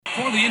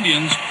for the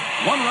Indians.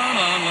 1 run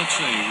on, let's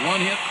see, 1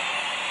 hit.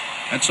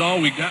 That's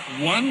all. We got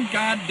 1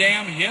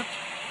 goddamn hit.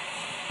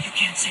 You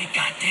can't say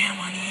goddamn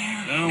on the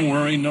air. Don't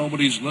worry,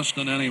 nobody's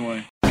listening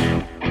anyway.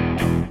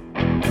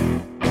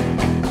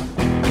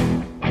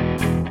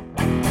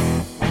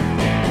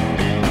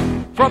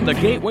 From the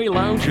Gateway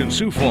Lounge in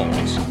Sioux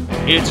Falls,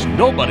 it's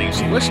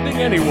Nobody's Listening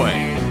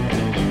Anyway.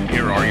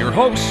 Here are your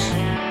hosts,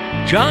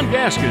 John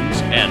Gaskins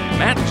and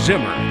Matt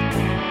Zimmer.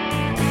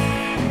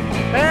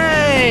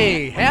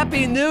 Hey,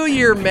 Happy New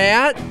Year,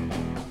 Matt.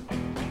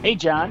 Hey,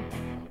 John.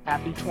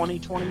 Happy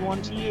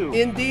 2021 to you.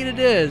 Indeed it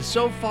is.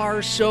 So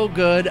far, so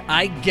good,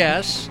 I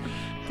guess.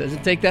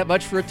 Doesn't take that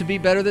much for it to be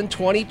better than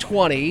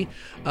 2020.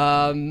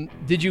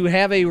 Did you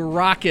have a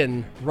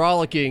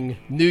rollicking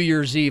New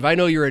Year's Eve? I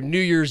know you're a New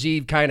Year's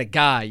Eve kind of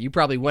guy. You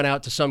probably went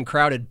out to some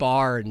crowded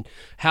bar and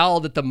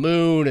howled at the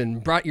moon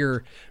and brought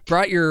your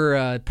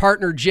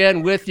partner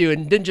Jen with you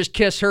and didn't just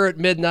kiss her at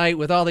midnight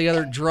with all the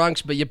other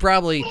drunks, but you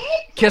probably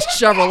kissed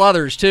several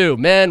others too,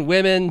 men,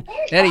 women,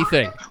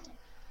 anything.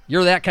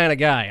 You're that kind of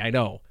guy, I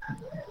know.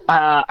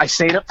 I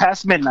stayed up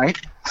past midnight,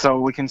 so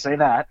we can say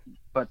that.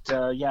 But,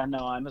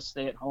 I'm a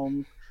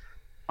stay-at-home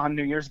on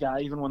New Year's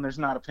guy, even when there's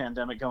not a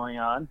pandemic going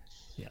on.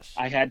 Yes.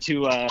 I had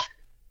to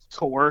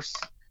coerce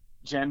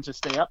Jen to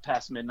stay up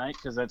past midnight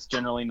because that's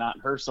generally not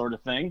her sort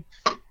of thing.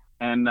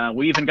 And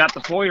we even got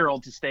the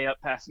 4-year-old to stay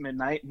up past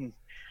midnight. And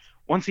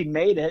once he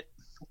made it,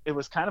 it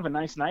was kind of a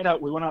nice night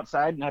out. We went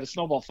outside and had a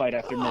snowball fight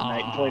after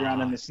midnight and played around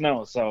in the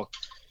snow. So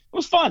it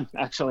was fun,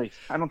 actually.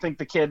 I don't think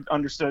the kid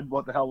understood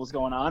what the hell was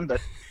going on,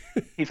 but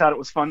he thought it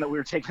was fun that we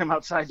were taking him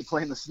outside to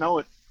play in the snow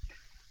at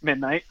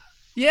midnight.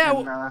 Yeah.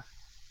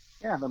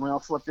 And, then we all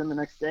slept in the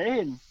next day,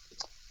 and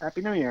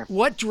Happy New Year.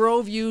 What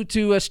drove you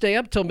to stay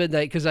up till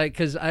midnight? Because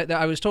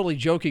I was totally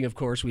joking, of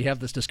course. We have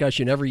this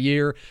discussion every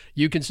year.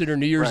 You consider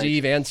New Year's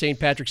Eve and St.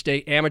 Patrick's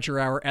Day amateur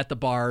hour at the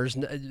bars.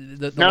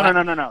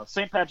 No.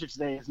 St. Patrick's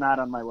Day is not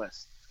on my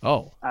list.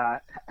 Oh.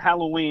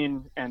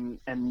 Halloween and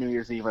New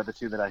Year's Eve are the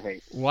two that I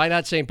hate. Why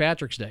not St.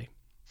 Patrick's Day?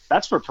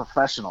 That's for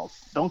professionals.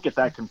 Don't get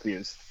that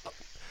confused.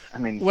 I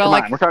mean, come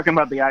on. We're talking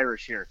about the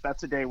Irish here.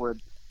 That's a day where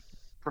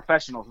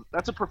professionals.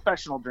 That's a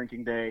professional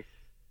drinking day.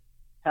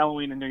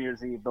 Halloween and New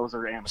Year's Eve, those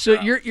are amateur.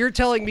 So you're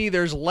telling me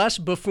there's less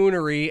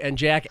buffoonery and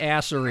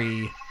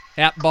jackassery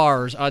at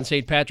bars on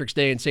St. Patrick's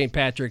Day and St.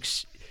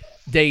 Patrick's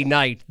Day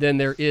night than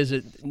there is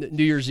at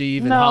New Year's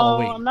Eve and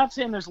Halloween? No, I'm not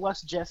saying there's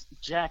less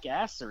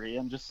jackassery.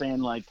 I'm just saying,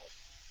 like,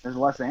 there's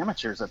less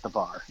amateurs at the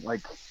bar.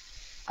 Like,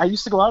 I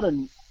used to go out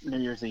on New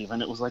Year's Eve,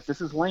 and it was like,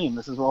 this is lame.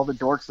 This is where all the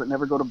dorks that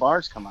never go to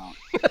bars come out.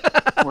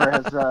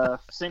 Whereas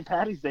St.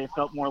 Patty's Day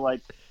felt more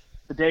like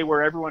the day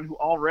where everyone who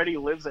already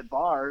lives at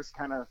bars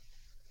kind of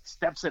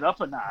steps it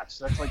up a notch.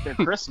 That's like their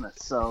Christmas.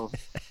 So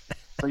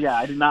yeah,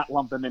 I did not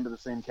lump them into the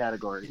same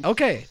category.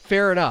 Okay,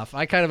 fair enough.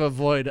 I kind of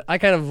avoid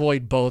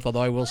both,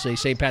 although I will say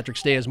St.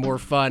 Patrick's Day is more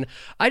fun.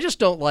 I just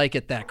don't like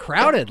it that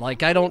crowded.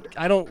 Like I don't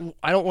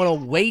want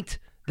to wait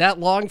that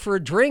long for a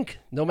drink,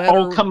 no matter.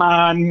 Oh, come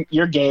on,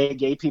 you're gay.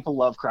 Gay people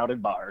love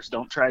crowded bars.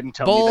 Don't try and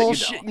tell me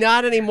that you don't.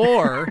 Not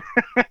anymore.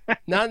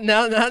 Not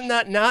now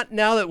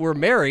that we're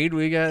married.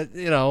 We got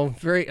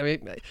very. I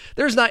mean,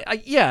 there's not.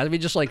 I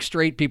mean, just like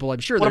straight people,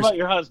 I'm sure. What about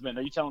your husband?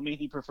 Are you telling me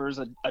he prefers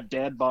a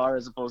dead bar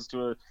as opposed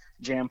to a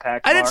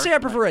jam-packed bar? I didn't say I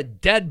prefer a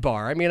dead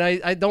bar. I mean,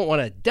 I don't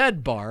want a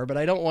dead bar, but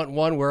I don't want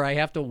one where I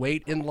have to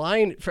wait in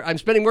line. I'm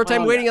spending more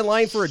time waiting in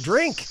line for a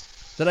drink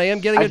than I am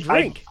getting a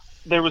drink.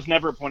 There was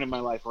never a point in my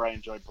life where I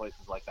enjoyed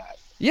places like that.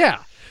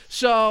 Yeah.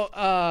 So,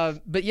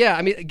 but yeah,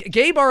 I mean,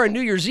 gay bar on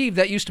New Year's Eve,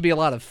 that used to be a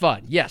lot of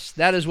fun. Yes,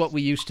 that is what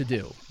we used to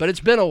do. But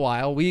it's been a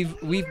while. We've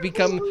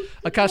become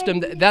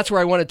accustomed. That's where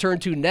I want to turn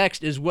to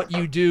next is what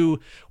you do.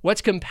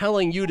 What's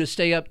compelling you to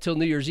stay up till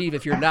New Year's Eve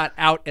if you're not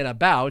out and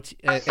about?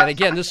 And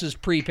again, this is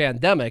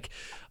pre-pandemic.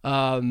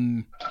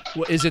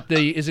 Is it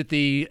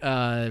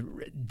the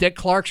Dick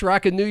Clark's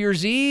Rockin' New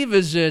Year's Eve?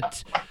 Is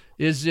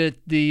it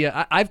the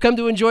I've come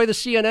to enjoy the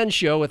CNN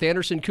show with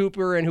Anderson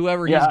Cooper and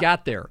whoever he's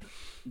got there.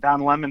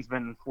 Don Lemon's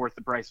been worth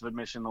the price of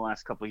admission the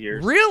last couple of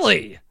years.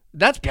 Really?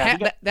 That's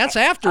that's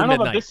after midnight. I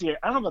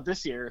don't know about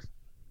this year.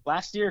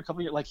 Last year, a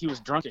couple of years, like he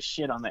was drunk as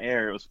shit on the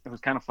air. It was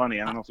kind of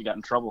funny. I don't know if he got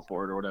in trouble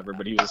for it or whatever,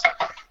 but he was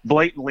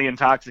blatantly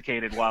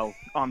intoxicated while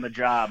on the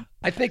job.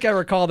 I think I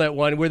recall that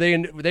one where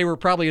they were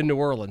probably in New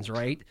Orleans,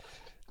 right?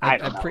 I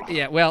don't know.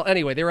 Yeah, well,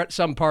 anyway, they were at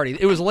some party.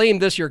 It was lame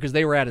this year because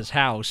they were at his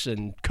house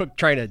and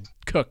trying to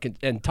cook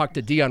and talk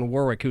to Dionne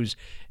Warwick, who's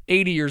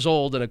 80 years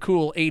old and a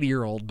cool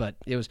 80-year-old. But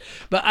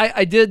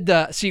I did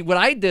see what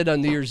I did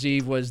on New Year's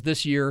Eve was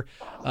this year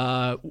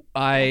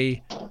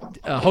I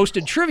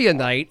hosted trivia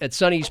night at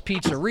Sonny's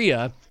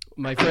Pizzeria.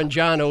 My friend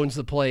John owns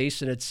the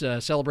place, and it's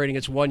celebrating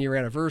its 1-year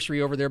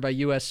anniversary over there by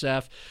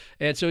USF.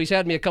 And so he's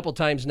had me a couple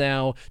times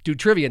now do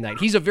trivia night.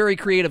 He's a very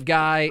creative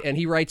guy, and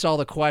he writes all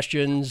the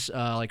questions,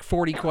 like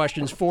 40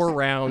 questions, 4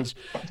 rounds.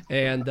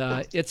 And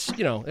it's,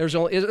 there's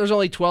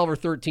only 12 or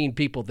 13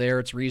 people there.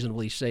 It's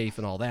reasonably safe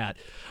and all that.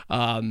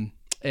 And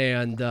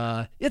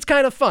it's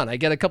kind of fun. I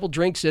get a couple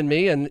drinks in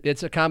me, and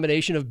it's a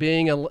combination of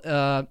being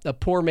a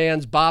poor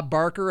man's Bob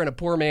Barker and a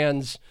poor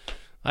man's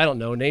I don't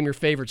know, name your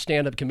favorite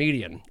stand-up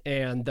comedian.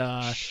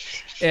 But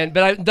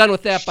I'm done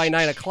with that by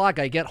 9 o'clock.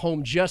 I get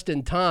home just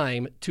in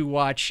time to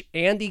watch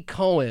Andy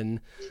Cohen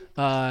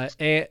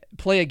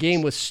play a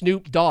game with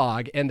Snoop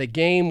Dogg, and the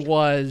game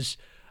was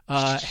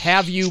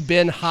Have You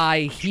Been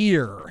High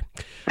Here?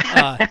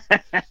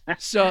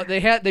 So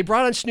they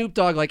brought on Snoop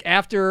Dogg like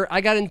after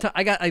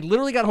I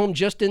literally got home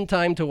just in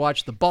time to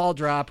watch the ball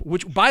drop,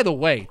 which, by the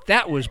way,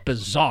 that was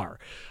bizarre.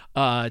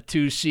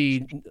 To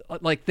see,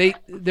 like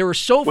there were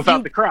so without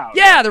few, the crowd.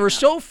 Yeah, there were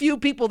so few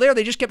people there.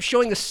 They just kept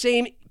showing the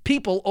same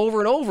people over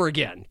and over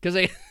again because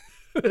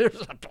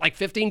there's like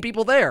 15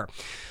 people there.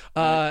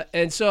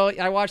 And so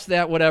I watched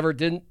that. Whatever,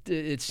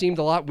 it seemed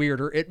a lot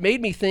weirder. It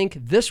made me think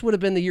this would have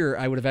been the year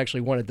I would have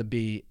actually wanted to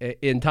be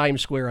in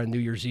Times Square on New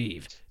Year's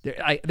Eve.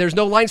 There's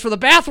no lines for the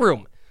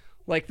bathroom,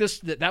 like this.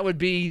 That would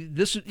be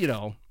this.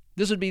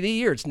 This would be the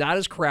year. It's not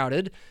as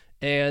crowded,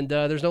 and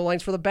there's no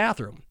lines for the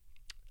bathroom.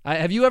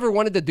 Have you ever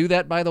wanted to do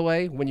that, by the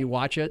way, when you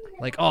watch it?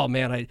 Like, oh,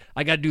 man,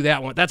 I got to do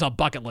that one. That's a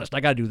bucket list. I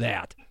got to do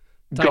that.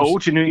 Go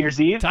to New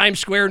Year's Eve? Times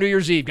Square, New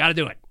Year's Eve. Got to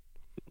do it.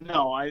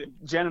 No,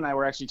 Jen and I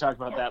were actually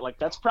talking about that. Like,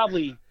 that's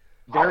probably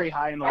very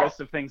high in the list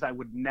of things I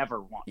would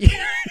never want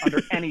under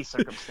any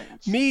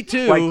circumstance. Me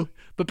too,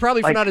 but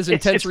probably for not as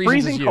intense reasons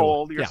as you. It's freezing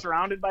cold. You're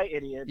surrounded by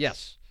idiots.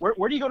 Yes.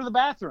 Where do you go to the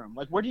bathroom?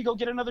 Like, where do you go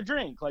get another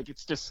drink? Like,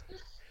 it's just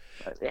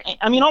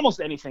 – I mean,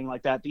 almost anything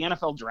like that. The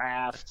NFL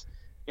draft –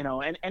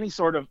 and any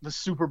sort of the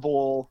Super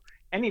Bowl,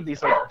 any of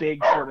these like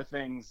big sort of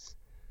things.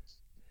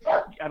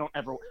 I don't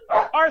ever.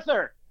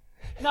 Arthur,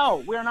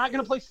 no, we're not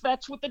going to play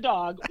fetch with the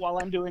dog while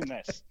I'm doing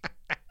this.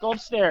 Go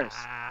upstairs.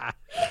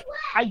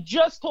 I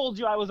just told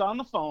you I was on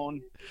the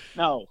phone.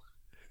 No.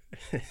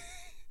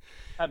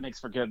 That makes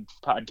for good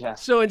podcast.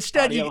 So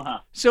instead,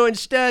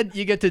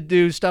 you get to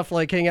do stuff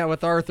like hang out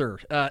with Arthur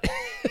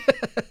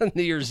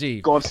New Year's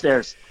Eve. Go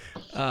upstairs.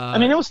 I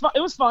mean, it was fun.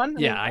 It was fun.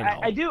 Yeah, I know.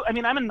 I do. I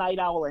mean, I'm a night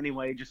owl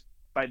anyway, just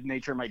by the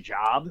nature of my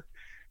job.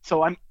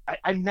 So I'm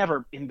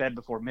never in bed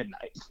before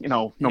midnight,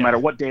 no matter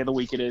what day of the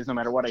week it is, no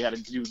matter what I got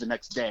to do the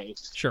next day.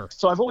 Sure.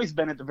 So I've always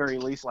been at the very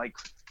least like,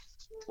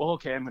 well,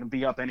 okay, I'm going to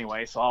be up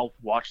anyway, so I'll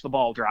watch the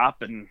ball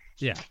drop and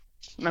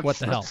what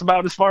the hell? That's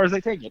about as far as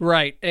I take it.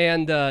 Right.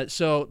 And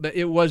so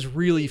it was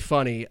really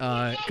funny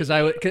because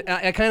I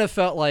kind of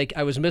felt like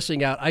I was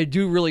missing out. I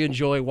do really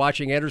enjoy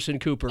watching Anderson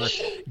Cooper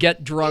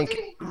get drunk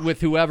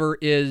with whoever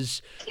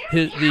is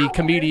the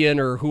comedian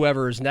or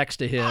whoever is next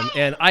to him.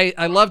 And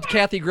I loved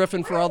Kathy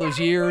Griffin for all those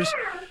years.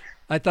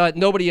 I thought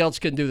nobody else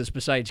can do this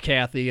besides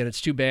Kathy, and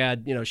it's too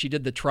bad. She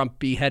did the Trump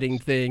beheading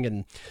thing,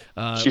 and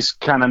she's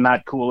kind of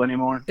not cool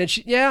anymore. And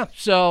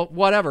so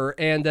whatever.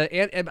 And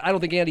I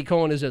don't think Andy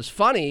Cohen is as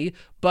funny,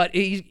 but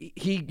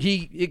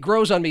it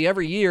grows on me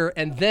every year.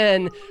 And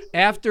then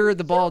after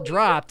the ball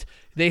dropped,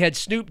 they had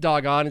Snoop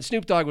Dogg on, and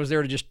Snoop Dogg was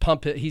there to just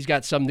pump it. He's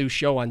got some new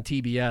show on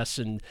TBS,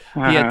 and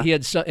he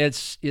had some.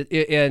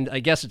 And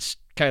I guess it's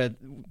kind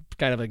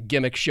of a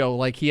gimmick show.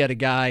 Like he had a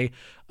guy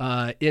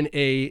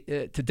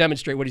to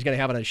demonstrate what he's going to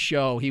have on his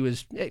show. He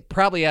was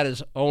probably at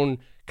his own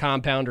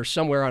compound or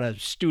somewhere on a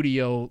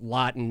studio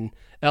lot in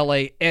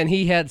L.A., and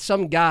he had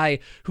some guy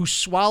who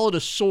swallowed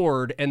a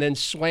sword and then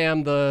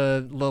swam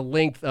the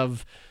length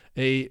of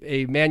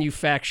a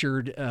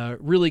manufactured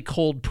really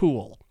cold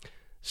pool.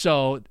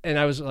 So, and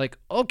I was like,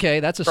 okay,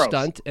 that's a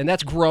stunt, and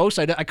that's gross.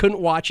 I couldn't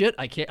watch it.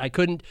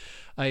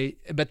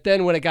 But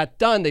then when it got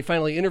done, they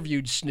finally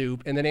interviewed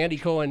Snoop, and then Andy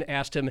Cohen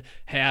asked him,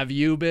 have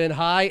you been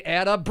high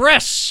at a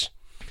bris?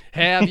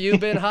 Have you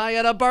been high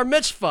at a bar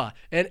mitzvah?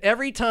 And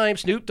every time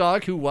Snoop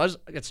Dogg,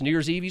 it's New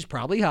Year's Eve, he's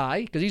probably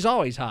high, because he's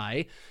always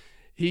high,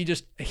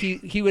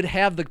 he would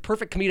have the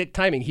perfect comedic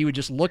timing. He would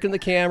just look in the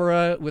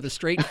camera with a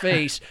straight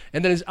face,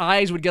 and then his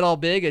eyes would get all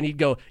big, and he'd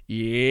go,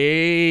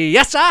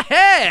 yes, I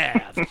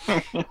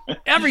have.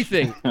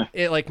 Everything.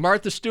 Like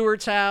Martha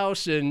Stewart's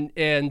house, and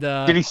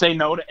did he say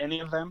no to any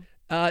of them?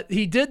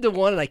 He did the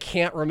one, and I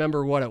can't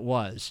remember what it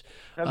was.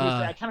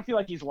 I kind of feel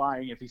like he's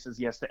lying if he says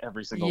yes to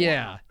every single one.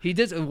 Yeah, he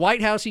did. The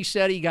White House, he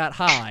said he got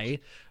high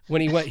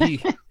when he went.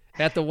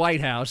 At the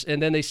White House,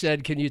 and then they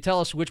said, can you tell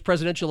us which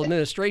presidential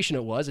administration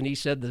it was? And he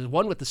said, the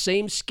one with the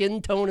same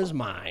skin tone as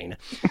mine.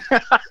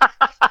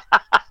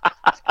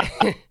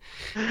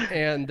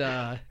 And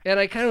I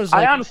kind of was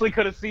like, I honestly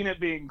could have seen it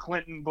being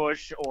Clinton,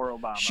 Bush, or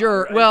Obama.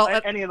 Sure, well,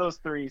 any of those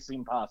three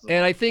seem possible.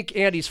 And I think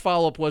Andy's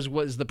follow-up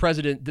was the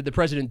president. Did the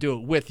president do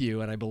it with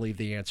you? And I believe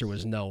the answer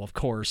was no, of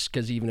course,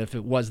 because even if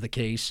it was the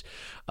case,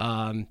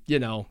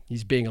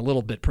 he's being a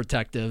little bit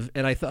protective.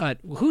 And I thought,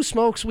 who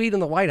smokes weed in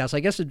the White House? I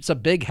guess it's a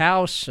big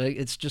house.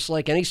 It's just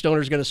like any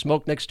stoner's going to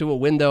smoke next to a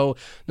window,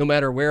 no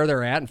matter where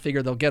they're at, and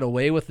figure they'll get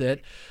away with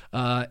it.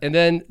 And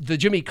then the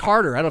Jimmy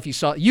Carter. I don't know if you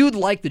saw. You'd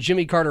like the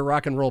Jimmy Carter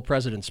Rock and Roll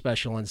President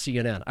special on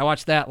CNN. I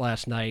watched that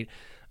last night.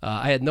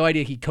 I had no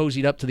idea he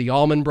cozied up to the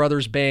Allman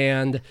Brothers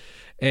Band,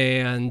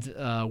 and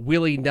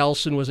Willie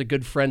Nelson was a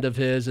good friend of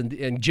his,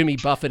 and Jimmy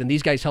Buffett, and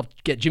these guys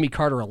helped get Jimmy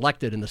Carter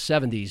elected in the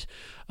 70s.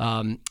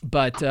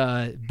 But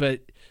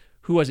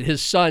who was it?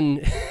 His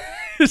son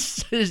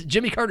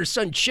Jimmy Carter's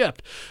son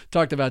Chip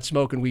talked about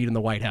smoking weed in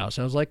the White House.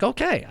 I was like,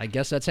 okay, I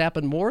guess that's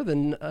happened more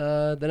than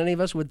any of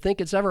us would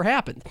think it's ever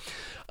happened.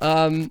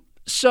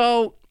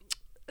 So,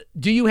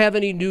 do you have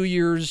any New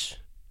Year's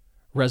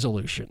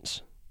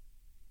resolutions?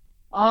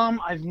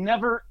 I've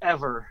never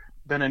ever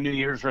been a New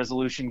Year's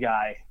resolution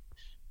guy.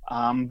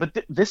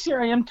 But this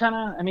year I am kind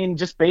of, I mean,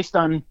 just based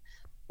on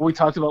what we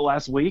talked about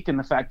last week and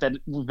the fact that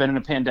we've been in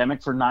a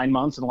pandemic for 9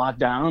 months and locked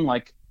down,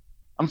 like,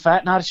 I'm fat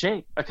and out of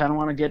shape. I kind of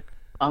want to get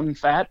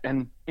unfat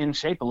and in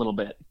shape a little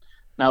bit.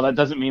 Now, that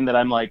doesn't mean that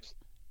I'm like,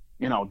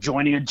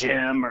 joining a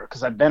gym, or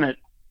because I've been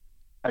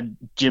a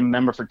gym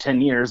member for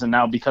 10 years, and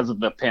now because of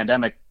the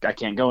pandemic, I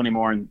can't go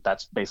anymore. And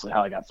that's basically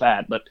how I got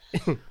fat. But,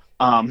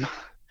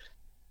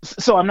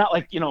 so I'm not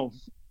like,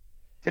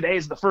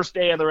 today's the first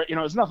day of the,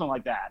 it's nothing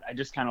like that. I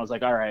just kind of was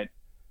like, all right,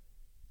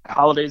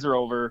 holidays are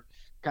over,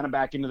 kind of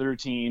back into the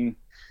routine.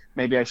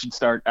 Maybe I should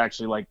start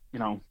actually like,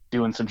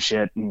 doing some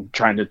shit and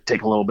trying to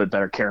take a little bit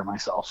better care of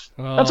myself.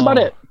 Oh. That's about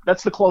it.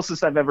 That's the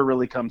closest I've ever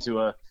really come to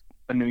a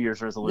New Year's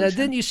resolution. Now,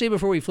 didn't you say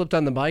before we flipped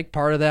on the mic,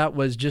 part of that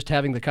was just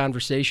having the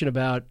conversation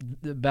about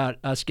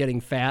us getting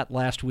fat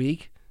last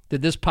week?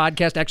 Did this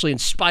podcast actually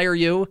inspire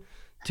you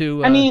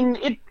to? I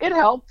mean, it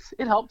helped.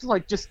 It helped,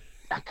 like, just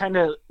kind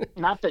of,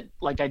 not that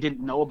like I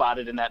didn't know about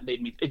it and that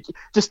made me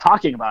just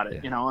talking about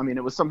it. Yeah. I mean,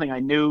 it was something I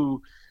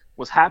knew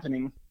was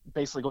happening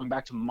basically going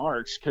back to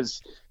March,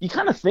 because you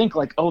kind of think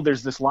like, oh,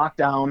 there's this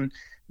lockdown,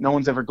 no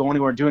one's ever going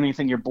anywhere, doing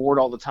anything, you're bored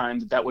all the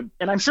time. That would,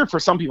 and I'm sure for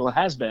some people it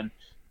has been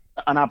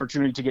an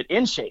opportunity to get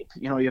in shape.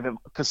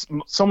 Because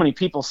so many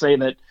people say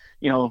that,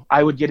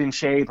 I would get in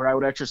shape or I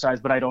would exercise,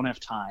 but I don't have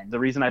time. The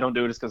reason I don't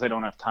do it is because I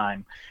don't have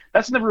time.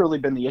 That's never really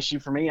been the issue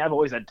for me. I've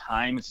always had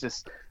time. It's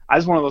just, I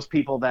was one of those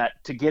people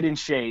that to get in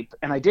shape,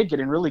 and I did get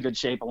in really good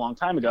shape a long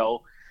time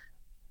ago,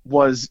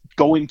 was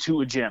going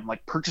to a gym,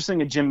 like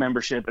purchasing a gym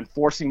membership and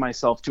forcing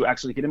myself to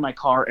actually get in my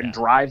car and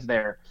drive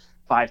there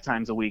 5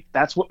 times a week.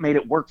 That's what made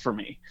it work for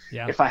me.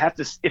 Yeah. If I have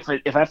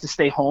to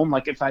stay home,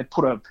 like if I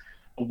put a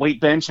weight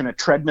bench and a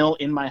treadmill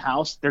in my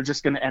house, they're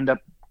just going to end up,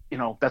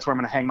 that's where I'm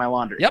going to hang my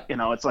laundry. Yep.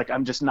 It's like,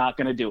 I'm just not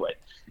going to do it.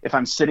 If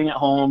I'm sitting at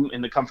home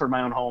in the comfort of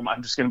my own home,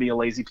 I'm just going to be a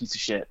lazy piece of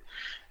shit.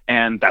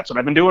 And that's what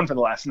I've been doing for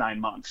the last 9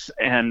 months.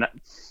 And,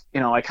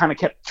 I kind of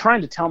kept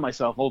trying to tell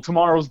myself, well,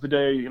 tomorrow's the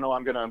day,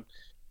 I'm going to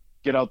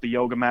get out the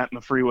yoga mat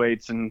and the free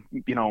weights and,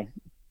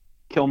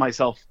 kill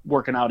myself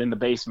working out in the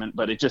basement.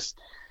 But it just,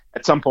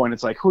 at some point,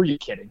 it's like, who are you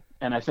kidding?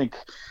 And I think,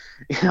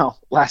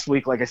 last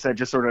week, like I said,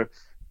 just sort of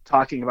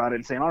talking about it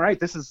and saying, all right,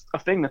 this is a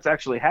thing that's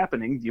actually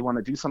happening. Do you want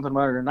to do something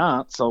about it or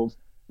not? So,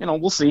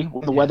 we'll see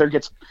when the weather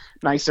gets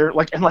nicer.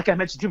 Like I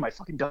mentioned too, my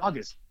fucking dog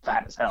is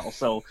fat as hell.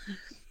 So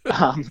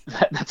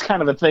that's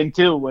kind of a thing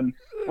too. When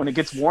it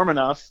gets warm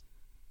enough,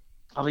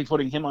 I'll be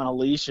putting him on a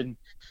leash and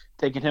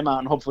taking him out,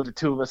 and hopefully the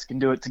two of us can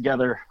do it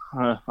together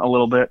a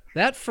little bit.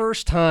 That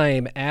first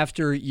time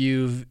after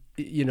you've,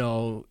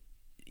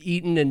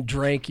 eaten and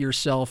drank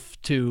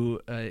yourself to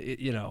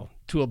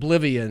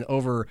oblivion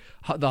over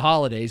the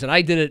holidays. And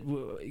I did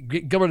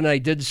it, Gilbert and I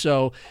did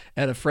so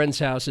at a friend's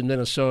house in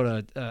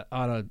Minnesota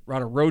on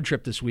a road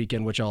trip this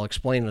weekend, which I'll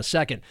explain in a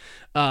second.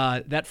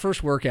 That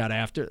first workout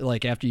after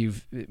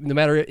you've, no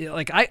matter,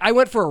 like I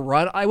went for a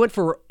run. I went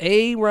for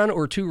a run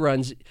or 2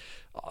 runs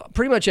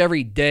pretty much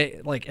every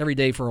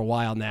day for a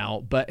while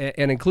now,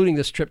 and including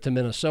this trip to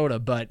Minnesota.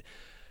 But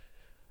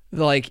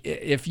like,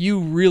 if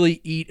you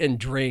really eat and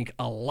drink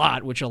a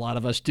lot, which a lot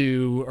of us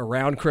do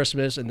around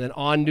Christmas and then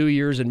on New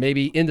Year's and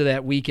maybe into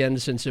that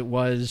weekend, since it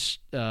was,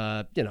 you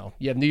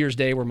have New Year's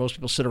Day where most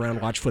people sit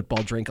around, watch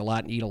football, drink a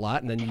lot and eat a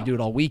lot, and then you do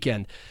it all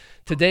weekend.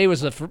 Today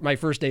was my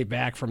first day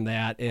back from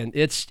that, and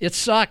it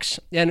sucks.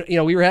 And,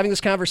 we were having this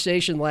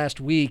conversation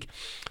last week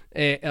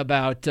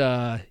about,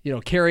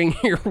 carrying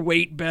your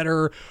weight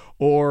better,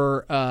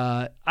 or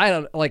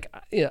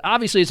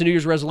obviously it's a New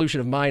Year's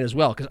resolution of mine as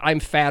well, because I'm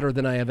fatter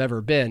than I have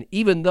ever been,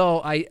 even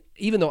though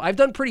I've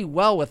done pretty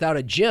well without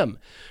a gym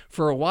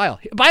for a while.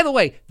 By the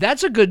way,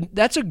 that's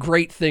a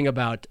great thing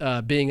about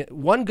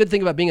one good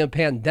thing about being in a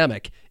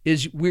pandemic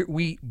is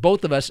we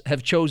both of us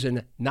have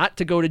chosen not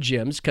to go to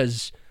gyms,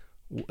 because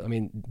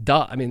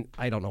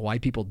I don't know why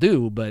people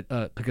do,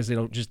 but because they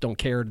don't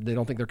care. They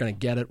don't think they're going to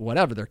get it,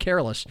 whatever. They're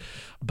careless.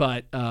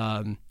 But,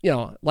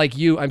 like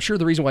you, I'm sure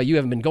the reason why you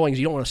haven't been going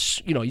is you don't want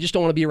to, you just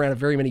don't want to be around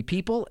very many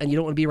people, and you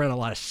don't want to be around a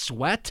lot of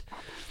sweat,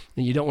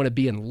 and you don't want to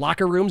be in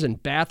locker rooms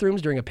and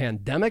bathrooms during a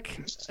pandemic.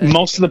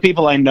 Most of the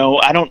people I know,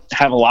 I don't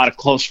have a lot of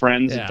close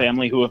friends and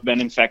family who have been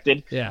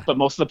infected, but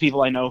most of the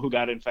people I know who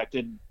got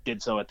infected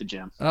did so at the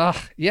gym.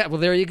 Yeah,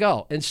 well, there you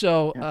go. And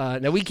so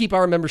now we keep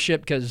our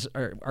membership because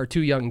our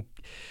 2 young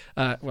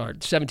our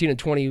 17 and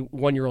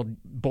 21-year-old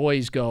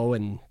boys go,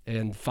 and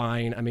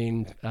fine. I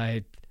mean,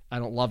 I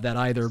don't love that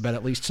either, but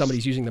at least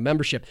somebody's using the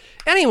membership.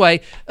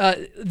 Anyway,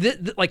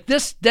 like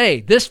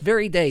this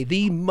very day,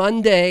 the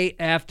Monday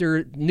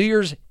after New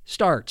Year's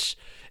starts,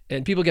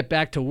 and people get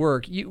back to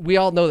work, we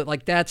all know that,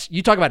 like,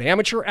 you talk about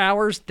amateur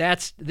hours,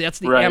 that's the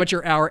Right.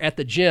 amateur hour at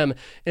the gym.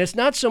 And it's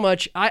not so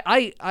much,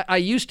 I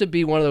used to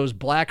be one of those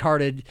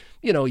black-hearted,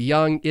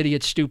 young,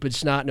 idiot, stupid,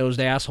 snot-nosed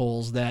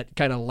assholes that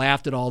kind of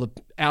laughed at all the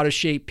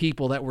out-of-shape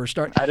people that were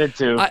starting. I did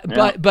too.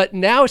 Yeah. But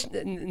now,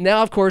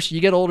 of course, you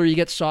get older, you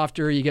get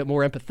softer, you get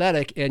more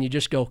empathetic, and you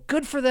just go,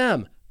 good for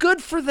them. Good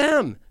for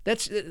them.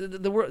 That's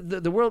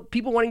the world.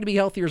 People wanting to be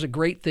healthier is a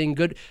great thing.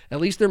 Good.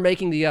 At least they're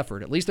making the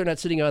effort. At least they're not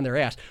sitting on their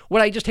ass.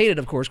 What I just hated,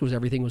 of course, was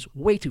everything was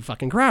way too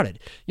fucking crowded.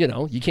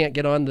 You can't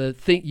get on the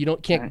thing.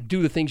 Can't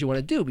do the things you want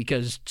to do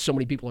because so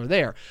many people are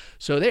there.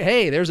 So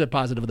there's a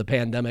positive of the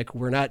pandemic.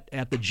 We're not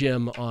at the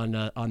gym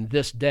on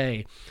this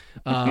day.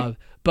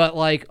 But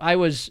like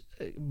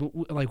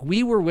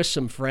we were with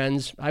some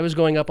friends. I was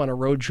going up on a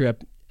road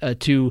trip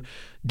to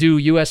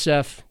do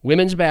USF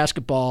women's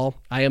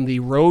basketball. I am the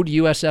road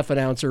USF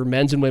announcer,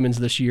 men's and women's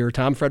this year.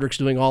 Tom Frederick's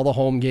doing all the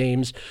home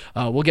games.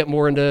 We'll get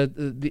more into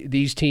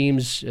these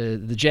teams,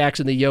 the Jacks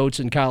and the Yotes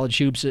and college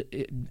hoops a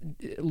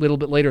little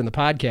bit later in the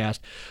podcast.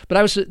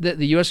 But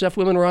the USF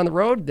women were on the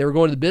road. They were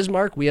going to the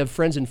Bismarck. We have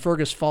friends in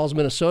Fergus Falls,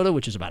 Minnesota,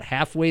 which is about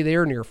halfway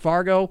there near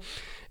Fargo.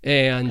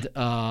 And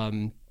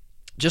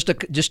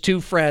just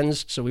two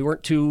friends, so we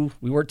weren't too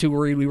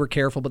worried. We were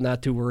careful, but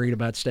not too worried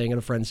about staying at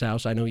a friend's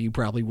house. I know you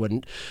probably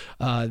wouldn't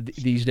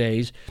these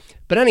days.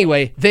 But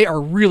anyway, they are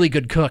really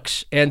good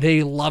cooks, and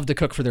they love to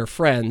cook for their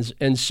friends.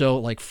 And so,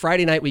 like,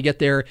 Friday night we get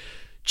there,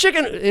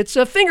 it's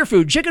a finger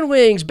food, chicken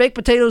wings, baked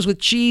potatoes with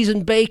cheese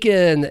and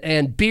bacon,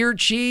 and beer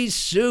cheese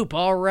soup.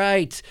 All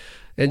right.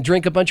 And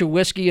drink a bunch of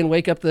whiskey and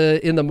wake up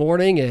in the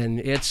morning, and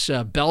it's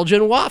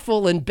Belgian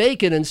waffle and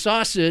bacon and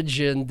sausage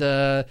and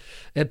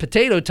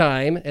potato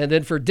time. And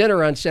then for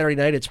dinner on Saturday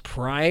night, it's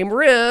prime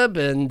rib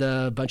and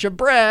a bunch of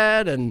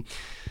bread and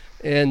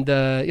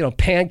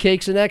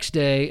pancakes the next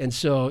day. And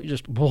so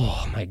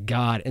oh my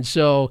God. And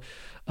so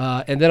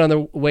and then on the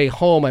way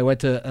home, I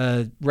went to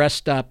a rest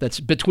stop that's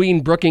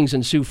between Brookings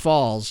and Sioux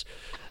Falls.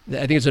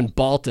 I think it's in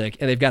Baltic,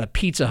 and they've got a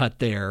Pizza Hut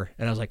there.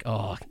 And I was like,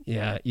 oh,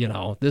 yeah,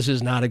 this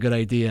is not a good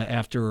idea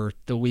after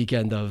the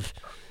weekend of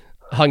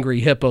Hungry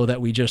Hippo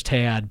that we just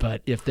had.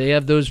 But if they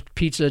have those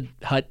Pizza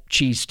Hut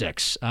cheese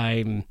sticks,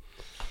 I'm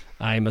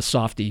a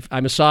softie.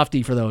 I'm a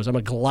softie for those. I'm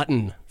a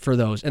glutton for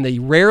those. And they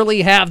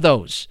rarely have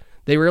those.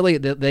 They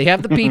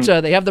have the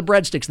pizza, they have the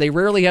breadsticks. They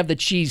rarely have the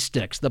cheese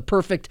sticks, the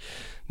perfect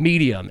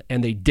medium,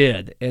 and they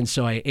did. And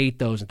so I ate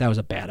those, and that was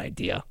a bad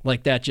idea.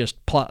 Like that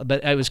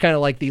but it was kind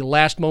of like the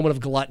last moment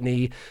of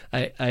gluttony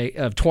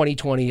of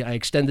 2020. I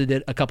extended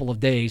it a couple of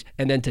days,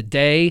 and then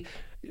today,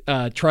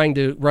 trying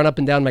to run up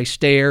and down my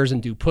stairs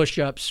and do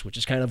push-ups, which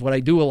is kind of what I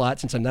do a lot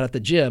since I'm not at the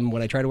gym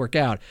when I try to work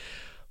out.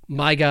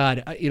 My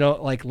God,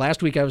 like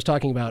last week I was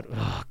talking about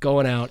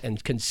going out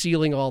and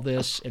concealing all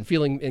this and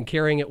feeling and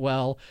carrying it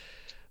well.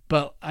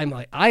 But I'm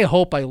like, I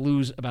hope I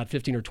lose about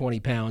 15 or 20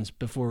 pounds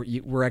before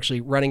we're actually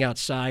running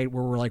outside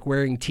where we're like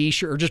wearing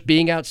t-shirts or just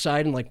being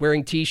outside and like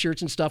wearing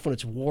t-shirts and stuff when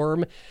it's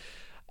warm.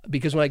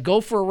 Because when I go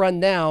for a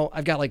run now,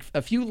 I've got like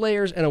a few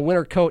layers and a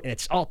winter coat, and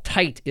it's all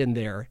tight in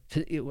there.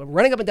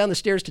 Running up and down the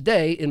stairs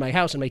today in my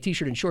house in my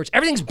t-shirt and shorts,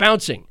 everything's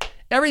bouncing.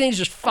 Everything's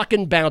just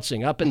fucking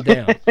bouncing up and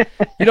down.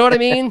 You know what I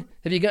mean?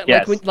 Have you got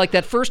Yes. like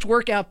that first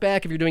workout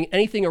back, if you're doing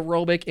anything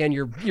aerobic and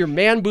your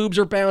man boobs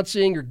are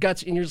bouncing, your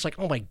guts, and you're just like,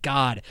 oh my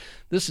God,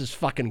 this is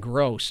fucking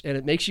gross. And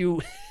it makes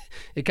you,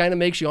 it kind of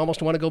makes you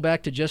almost want to go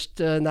back to just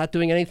not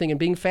doing anything and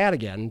being fat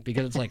again,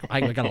 because it's like,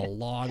 I got a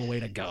long way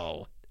to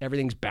go.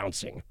 Everything's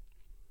bouncing.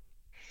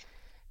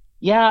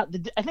 Yeah,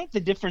 I think the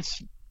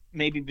difference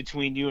maybe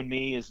between you and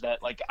me is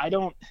that, like, I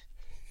don't,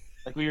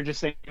 like we were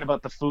just saying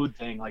about the food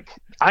thing, like,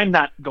 I'm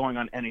not going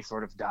on any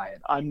sort of diet.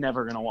 I'm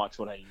never going to watch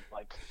what I eat.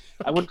 Like,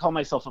 I wouldn't call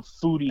myself a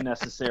foodie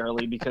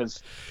necessarily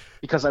because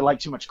I like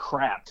too much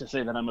crap to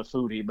say that I'm a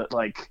foodie, but,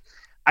 like,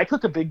 I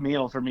cook a big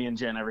meal for me and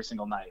Jen every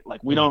single night.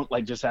 Like, we don't,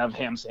 like, just have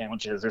ham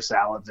sandwiches or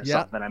salads or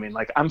something. I mean,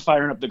 like, I'm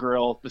firing up the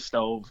grill, the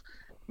stove,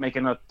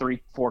 making a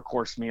 3-4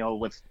 course meal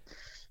with,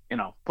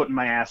 putting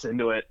my ass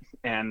into it.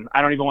 And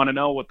I don't even want to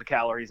know what the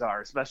calories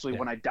are, especially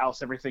when I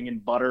douse everything in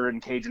butter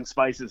and Cajun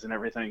spices and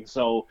everything.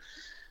 So,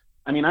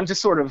 I mean, I'm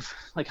just sort of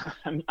like,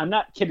 I'm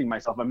not kidding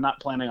myself. I'm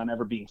not planning on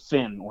ever being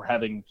thin or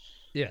having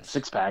a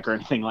six-pack or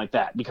anything like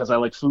that because I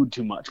like food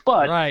too much.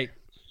 But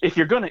if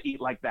you're going to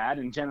eat like that,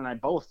 and Jen and I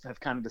both have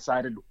kind of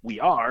decided we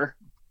are,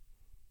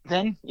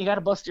 then you got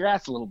to bust your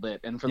ass a little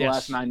bit. And for the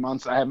last 9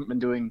 months, I haven't been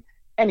doing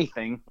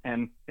anything,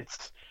 and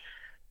it's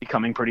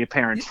becoming pretty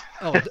apparent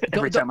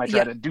every time I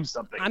try to do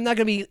something. I'm not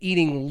going to be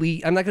eating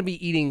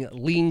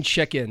lean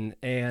chicken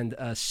and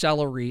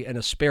celery and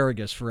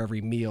asparagus for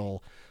every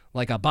meal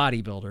like a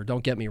bodybuilder.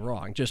 Don't get me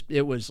wrong. Just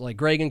it was like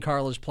Greg and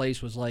Carla's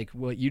place was like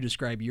what you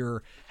describe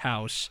your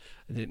house.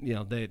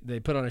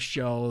 They put on a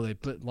show. They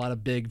put a lot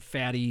of big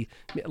fatty,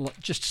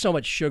 just so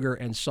much sugar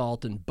and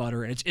salt and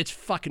butter, and it's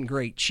fucking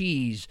great.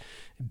 Cheese,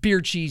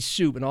 beer cheese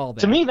soup, and all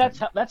that. To me,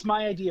 that's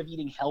my idea of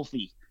eating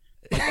healthy.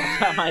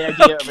 That's not my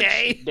idea of a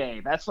Okay. cheat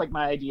day. That's like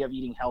my idea of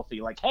eating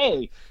healthy. Like,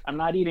 hey, I'm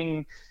not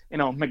eating,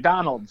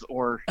 McDonald's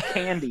or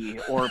candy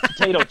or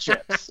potato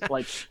chips.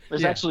 Like,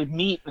 there's Yeah. actually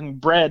meat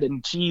and bread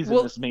and cheese in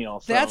this meal.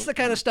 So. That's the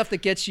kind of stuff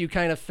that gets you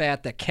kind of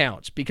fat that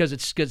counts because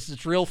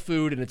it's real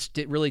food and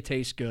it really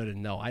tastes good.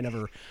 And no, I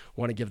never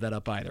want to give that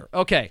up either.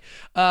 Okay,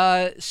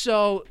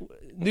 so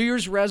New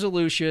Year's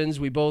resolutions.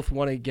 We both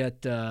want to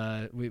get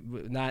we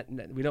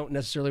don't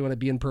necessarily want to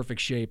be in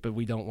perfect shape, but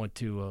we don't want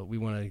to. We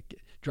want to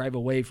drive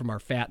away from our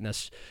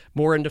fatness,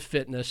 more into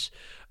fitness.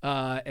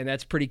 And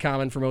that's pretty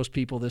common for most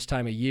people this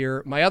time of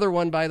year. My other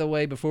one, by the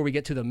way, before we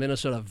get to the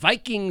Minnesota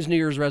Vikings New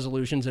Year's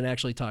resolutions and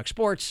actually talk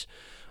sports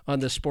on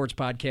this sports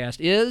podcast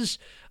is,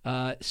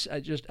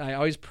 I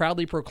always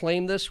proudly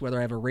proclaim this, whether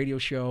I have a radio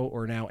show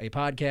or now a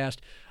podcast,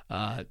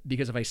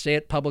 because if I say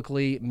it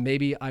publicly,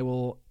 maybe I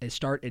will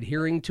start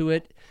adhering to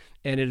it.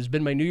 And it has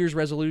been my New Year's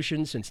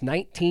resolution since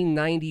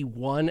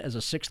 1991 as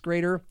a sixth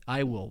grader.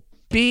 I will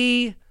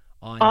be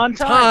on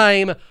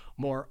time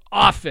more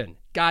often.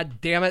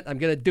 God damn it, I'm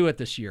going to do it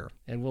this year.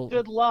 And we'll.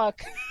 Good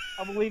luck.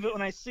 I'll believe it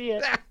when I see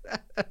it.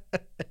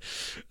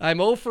 I'm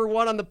 0 for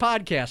 1 on the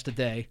podcast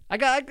today.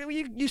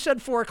 You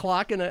said 4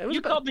 o'clock, and it was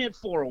You called me at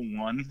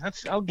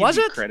 4:01. I'll give was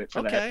you it? credit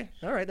for that. Okay,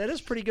 all right, that is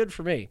pretty good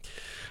for me.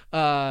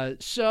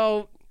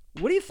 So,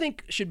 what do you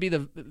think should be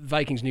the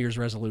Vikings New Year's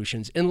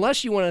resolutions?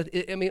 Unless you want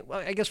to, I mean,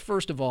 I guess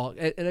first of all,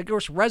 and of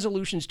course,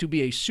 resolutions to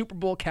be a Super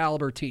Bowl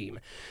caliber team.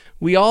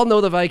 We all know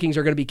the Vikings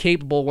are going to be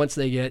capable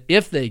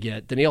if they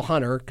get Danielle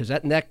Hunter, because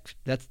that neck,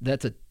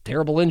 that's a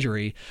terrible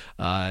injury.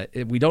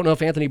 We don't know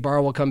if Anthony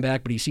Barr will come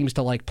back, but he seems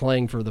to like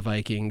playing for the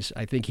Vikings.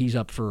 I think he's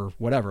up for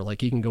whatever.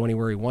 Like, he can go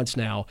anywhere he wants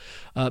now.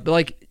 But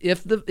like,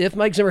 if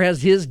Mike Zimmer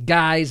has his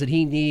guys that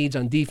he needs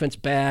on defense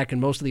back,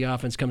 and most of the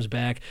offense comes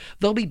back,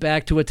 they'll be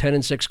back to a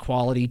 10-6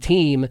 quality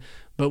team.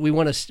 But we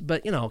want to.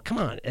 But come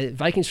on,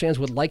 Vikings fans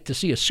would like to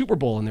see a Super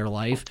Bowl in their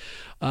life.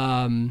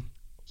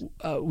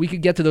 We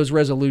could get to those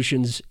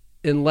resolutions.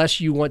 Unless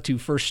you want to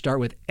first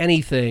start with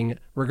anything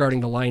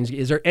regarding the Lions.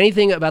 Is there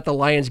anything about the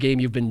Lions game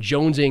you've been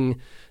jonesing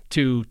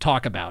to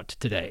talk about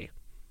today?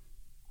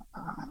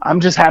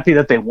 I'm just happy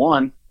that they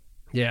won.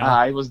 Yeah.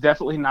 I was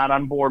definitely not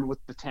on board with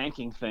the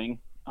tanking thing.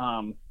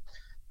 What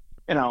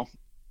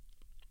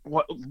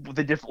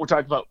we're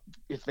talking about,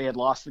 if they had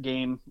lost the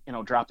game,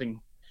 dropping,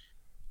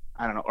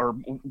 I don't know, or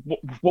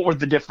what would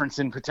the difference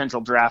in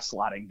potential draft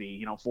slotting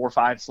be? 4 or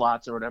 5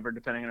 slots or whatever,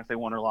 depending on if they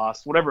won or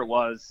lost, whatever it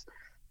was.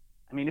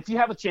 I mean, if you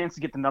have a chance to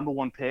get the number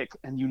 1 pick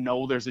and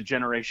there's a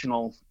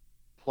generational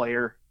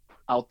player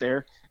out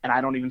there, and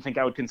I don't even think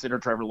I would consider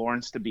Trevor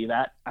Lawrence to be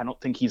that. I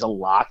don't think he's a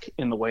lock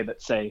in the way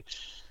that, say,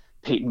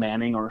 Peyton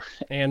Manning or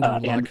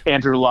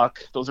Andrew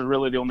Luck. Those are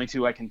really the only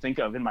 2 I can think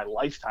of in my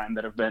lifetime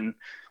that have been,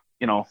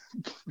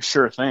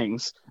 sure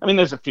things. I mean,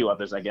 there's a few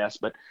others, I guess.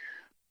 But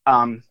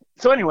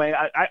so anyway,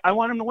 I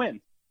want him to win.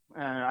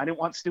 I didn't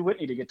want Stu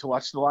Whitney to get to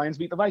watch the Lions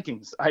beat the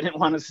Vikings. I didn't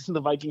want to see the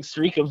Viking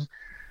streak of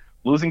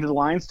losing to the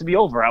Lions to be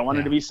over. I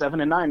wanted to be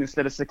 7-9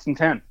 instead of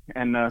 6-10,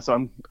 and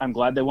so I'm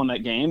glad they won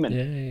that game.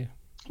 And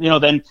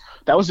then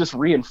that was just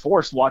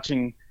reinforced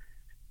watching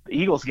the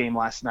Eagles game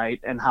last night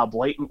and how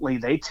blatantly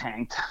they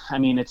tanked. I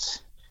mean,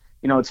 it's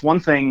one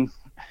thing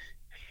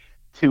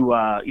to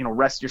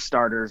rest your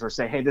starters or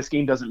say, hey, this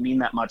game doesn't mean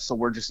that much, so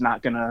we're just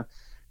not gonna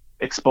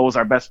expose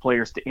our best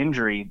players to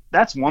injury.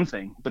 That's one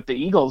thing, but the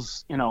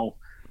Eagles,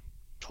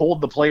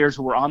 told the players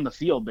who were on the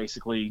field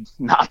basically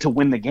not to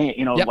win the game,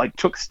 like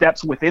took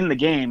steps within the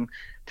game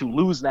to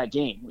lose that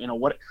game.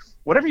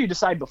 Whatever you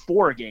decide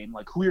before a game,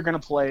 like who you're going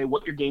to play,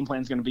 what your game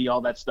plan is going to be,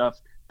 all that stuff,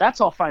 that's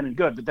all fine and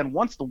good. But then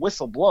once the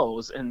whistle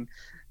blows and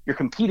you're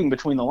competing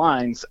between the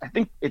lines, I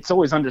think it's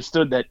always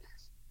understood that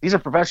these are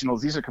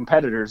professionals, these are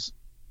competitors.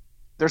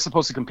 They're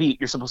supposed to compete.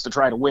 You're supposed to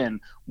try to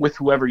win with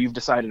whoever you've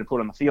decided to put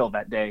on the field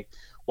that day.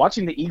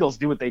 Watching the Eagles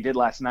do what they did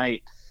last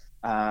night,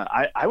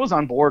 I was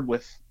on board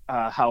with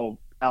how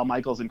Al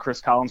Michaels and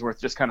Chris Collinsworth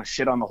just kind of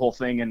shit on the whole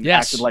thing and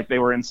acted like they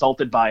were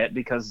insulted by it,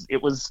 because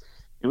it was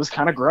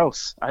kind of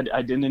gross.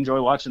 I didn't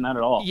enjoy watching that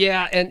at all.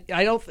 Yeah, and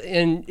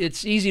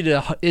it's easy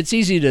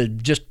to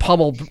just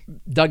pummel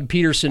Doug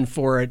Peterson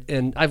for it.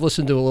 And I've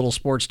listened to a little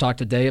sports talk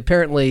today.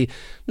 Apparently,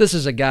 this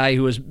is a guy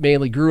who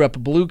grew up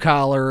blue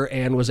collar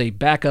and was a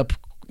backup,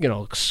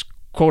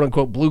 quote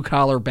unquote blue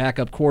collar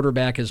backup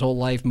quarterback his whole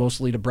life,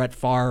 mostly to Brett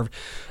Favre.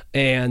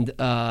 And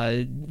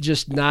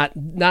just not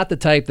the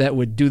type that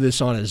would do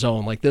this on his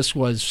own. Like, this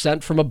was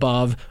sent from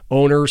above,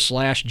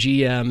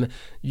 owner/GM.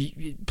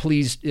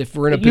 Please, if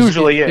we're in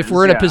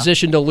a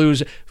position to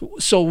lose,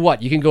 so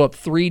what? You can go up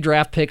 3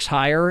 draft picks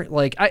higher.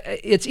 Like,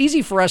 it's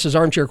easy for us as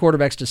armchair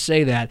quarterbacks to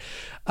say that,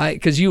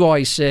 because you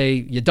always say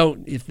you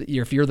don't.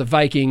 If you're the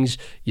Vikings,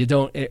 you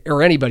don't,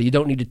 or anybody, you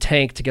don't need to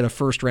tank to get a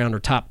first round or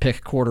top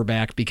pick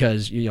quarterback,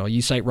 because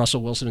you cite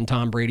Russell Wilson and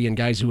Tom Brady and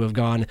guys who have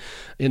gone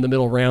in the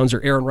middle rounds,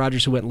 or Aaron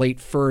Rodgers who went late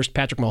first,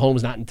 Patrick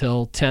Mahomes not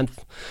until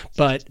 10th.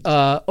 But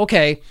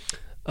okay,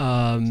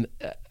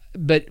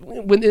 but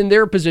when in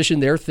their position,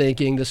 they're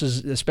thinking this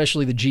is,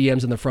 especially the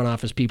GMs and the front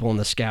office people and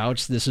the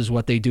scouts, this is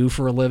what they do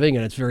for a living,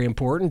 and it's very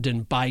important.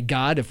 And by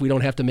God, if we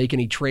don't have to make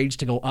any trades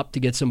to go up to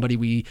get somebody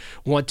we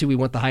want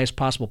the highest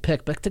possible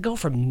pick. But to go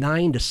from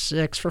 9 to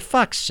 6, for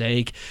fuck's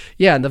sake.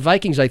 Yeah, and the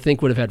Vikings, I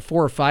think, would have had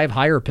 4 or 5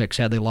 higher picks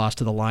had they lost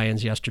to the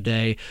Lions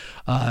yesterday.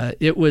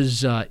 It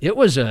was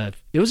a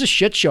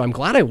shit show. I'm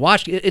glad I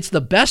watched it. It's the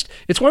best.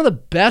 It's one of the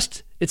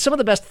best. It's some of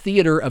the best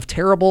theater of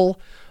terrible,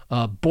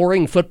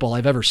 boring football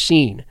I've ever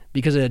seen,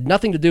 because it had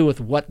nothing to do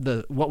with what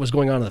was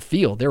going on in the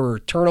field. There were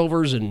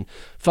turnovers and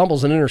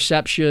fumbles and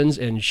interceptions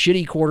and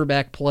shitty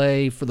quarterback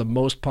play for the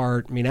most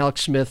part. I mean,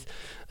 Alex Smith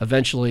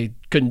eventually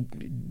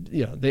couldn't,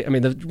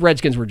 the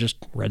Redskins were just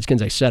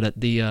Redskins. I said it.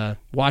 The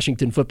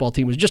Washington football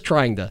team was just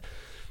trying to,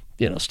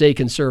 stay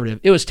conservative.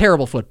 It was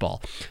terrible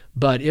football,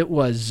 but it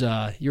was,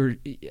 I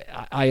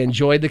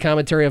enjoyed the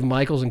commentary of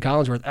Michaels and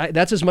Collinsworth.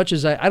 That's as much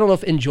as I don't know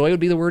if enjoy would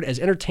be the word, as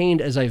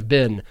entertained as I've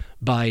been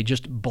by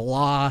just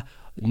blah,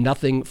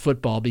 nothing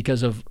football,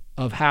 because of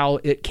how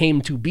it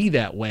came to be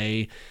that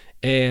way.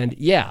 And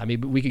yeah, I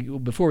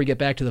mean, before we get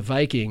back to the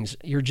Vikings,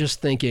 you're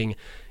just thinking,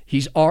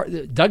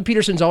 Doug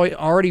Peterson's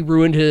already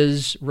ruined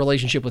his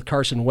relationship with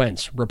Carson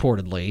Wentz,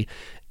 reportedly.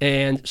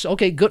 And so,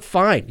 okay, good,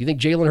 fine. You think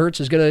Jalen Hurts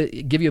is going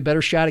to give you a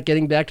better shot at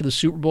getting back to the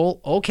Super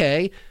Bowl?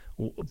 Okay.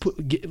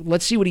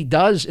 Let's see what he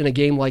does in a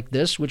game like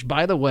this, which,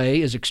 by the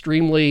way, is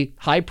extremely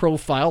high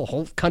profile. The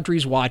whole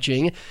country's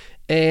watching.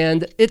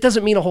 And it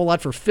doesn't mean a whole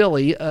lot for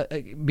Philly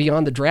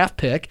beyond the draft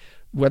pick,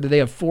 whether they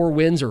have 4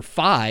 wins or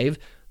 5.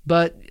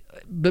 But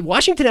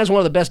Washington has one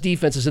of the best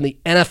defenses in the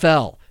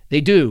NFL. They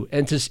do,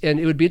 and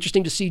it would be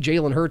interesting to see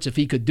Jalen Hurts if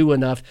he could do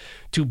enough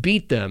to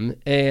beat them.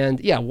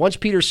 And yeah, once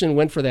Peterson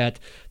went for that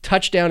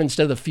touchdown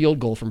instead of the field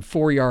goal from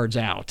 4 yards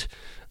out,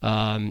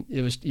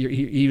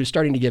 he was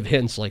starting to give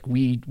hints like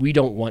we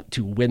don't want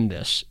to win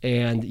this.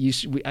 And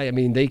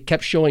they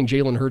kept showing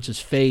Jalen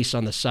Hurts' face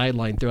on the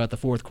sideline throughout the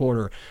fourth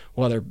quarter,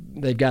 while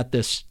they've got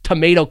this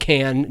tomato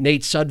can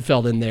Nate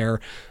Sudfeld in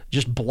there,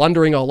 just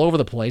blundering all over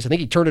the place. I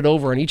think he turned it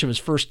over on each of his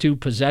first 2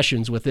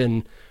 possessions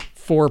within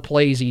 4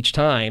 plays each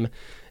time.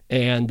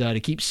 And to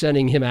keep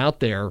sending him out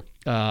there,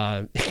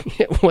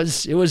 it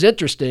was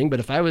interesting. But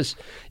if I'm a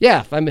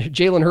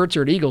Jalen Hurts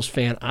or an Eagles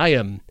fan, I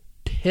am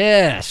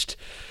pissed.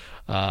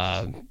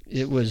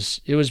 It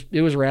was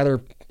rather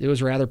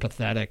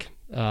pathetic.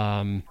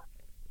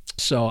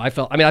 So I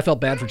felt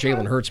bad for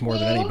Jalen Hurts more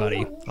than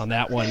anybody on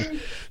that one.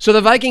 So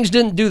the Vikings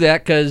didn't do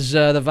that, because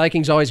the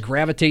Vikings always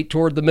gravitate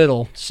toward the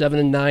middle,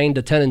 7-9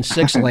 to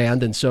 10-6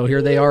 land, and so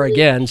here they are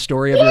again.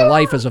 Story of your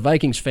life as a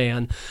Vikings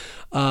fan.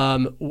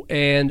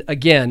 And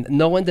again,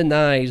 no one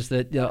denies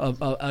that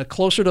a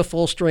closer to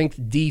full strength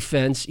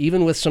defense,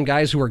 even with some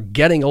guys who are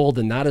getting old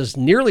and not as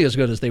nearly as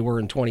good as they were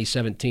in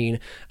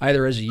 2017,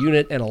 either as a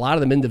unit and a lot of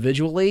them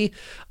individually,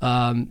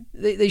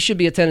 they should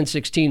be a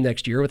 10-6 team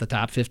next year with a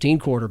top 15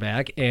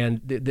 quarterback and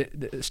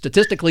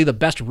statistically the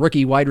best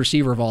rookie wide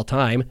receiver of all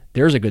time.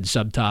 There's a good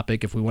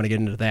subtopic if we want to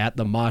get into that.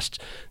 The Moss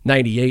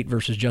 98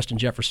 versus Justin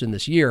Jefferson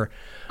this year.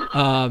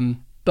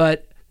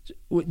 But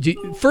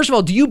first of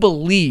all, do you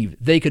believe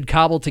they could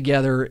cobble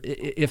together,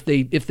 if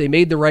they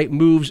made the right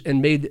moves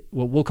and made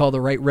what we'll call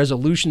the right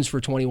resolutions for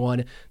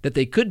 21, that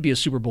they could be a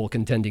Super Bowl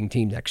contending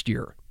team next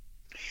year?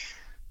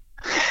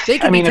 They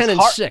could be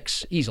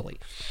 10-6 easily.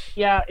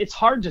 Yeah, it's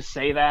hard to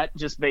say that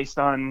just based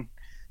on,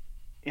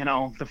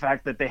 the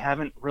fact that they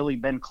haven't really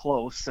been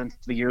close since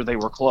the year they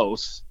were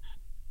close.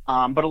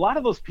 But a lot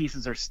of those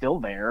pieces are still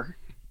there.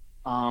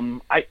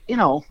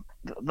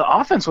 The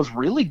offense was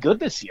really good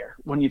this year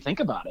when you think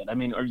about it. I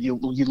mean, or you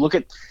look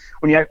at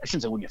I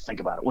shouldn't say when you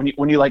think about it.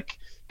 When you like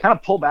kind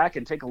of pull back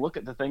and take a look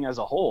at the thing as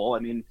a whole. I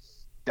mean,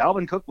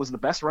 Dalvin Cook was the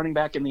best running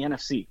back in the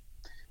NFC,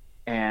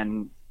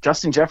 and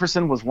Justin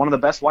Jefferson was one of the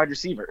best wide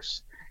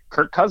receivers.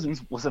 Kirk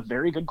Cousins was a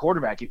very good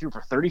quarterback. He threw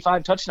for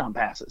 35 touchdown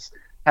passes.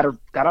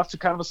 Got off to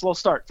kind of a slow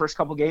start. First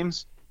couple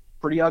games,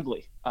 pretty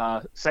ugly.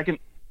 Second,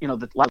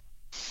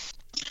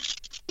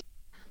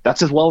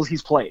 that's as well as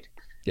he's played.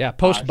 Yeah,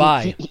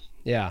 post-bye.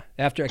 Yeah,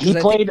 after he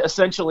played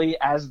essentially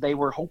as they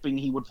were hoping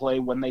he would play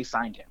when they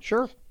signed him.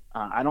 Sure.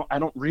 I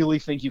don't really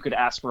think you could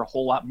ask for a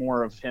whole lot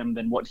more of him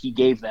than what he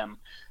gave them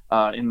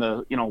in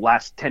the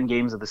last 10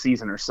 games of the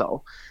season or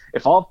so.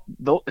 If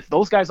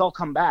those guys all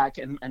come back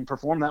and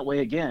perform that way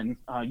again,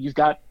 you've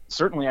got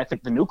certainly, I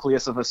think, the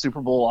nucleus of a Super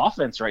Bowl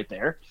offense right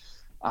there.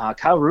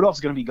 Kyle Rudolph's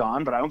going to be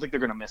gone, but I don't think they're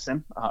going to miss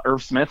him.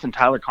 Irv Smith and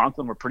Tyler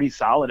Conklin were pretty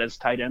solid as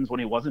tight ends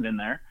when he wasn't in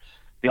there.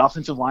 The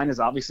offensive line is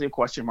obviously a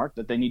question mark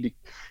that they need to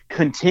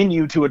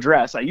continue to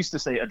address. I used to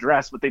say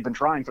address, but they've been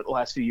trying for the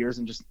last few years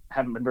and just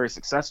haven't been very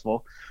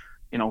successful.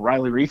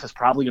 Riley Reif is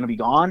probably going to be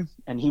gone,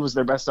 and he was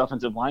their best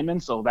offensive lineman,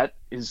 so that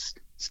is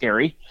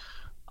scary.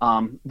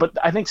 But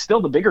I think still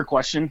the bigger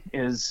question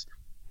is,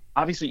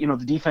 obviously,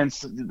 the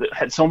defense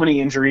had so many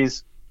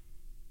injuries.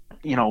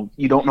 You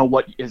don't know,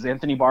 what is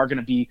Anthony Barr going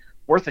to be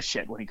worth a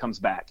shit when he comes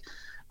back?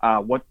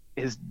 What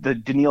is the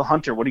Danielle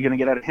Hunter. What are you going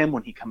to get out of him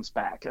when he comes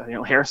back?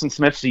 Harrison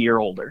Smith's a year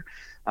older.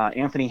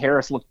 Anthony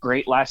Harris looked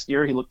great last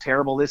year. He looked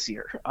terrible this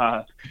year.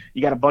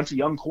 You got a bunch of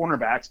young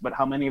cornerbacks, but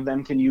how many of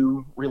them can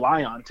you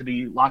rely on to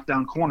be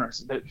lockdown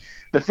corners?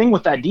 The thing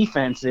with that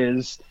defense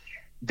is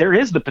there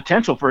is the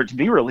potential for it to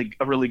be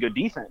a really good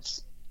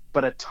defense,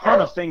 but a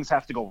ton of things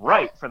have to go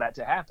right for that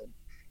to happen.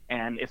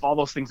 And if all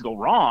those things go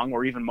wrong,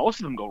 or even most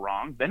of them go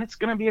wrong, then it's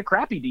going to be a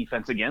crappy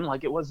defense again,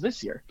 like it was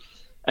this year.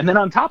 And then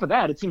on top of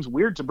that, it seems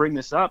weird to bring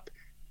this up,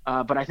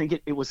 but I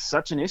think it was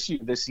such an issue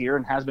this year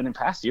and has been in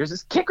past years,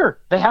 is kicker.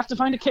 They have to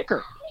find a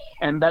kicker.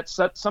 And that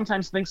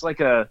sometimes seems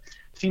like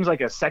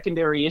a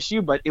secondary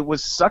issue, but it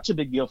was such a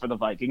big deal for the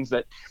Vikings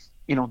that,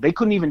 they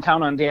couldn't even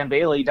count on Dan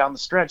Bailey down the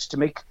stretch to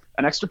make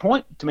an extra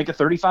point, to make a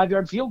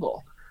 35-yard field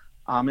goal.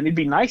 And it'd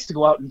be nice to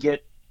go out and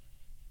get,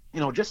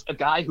 just a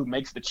guy who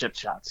makes the chip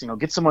shots,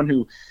 get someone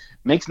who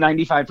makes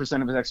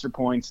 95% of his extra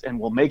points and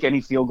will make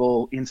any field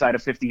goal inside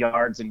of 50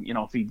 yards. And,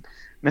 if he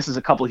misses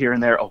a couple here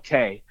and there,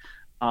 okay.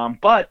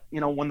 But,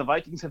 when the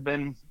Vikings have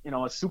been,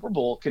 a Super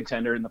Bowl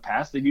contender in the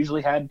past, they've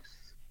usually had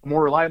a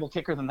more reliable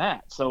kicker than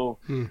that. So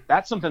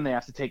that's something they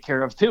have to take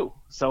care of too.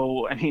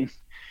 So, I mean,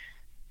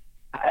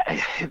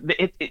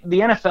 the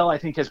NFL, I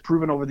think, has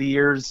proven over the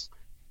years,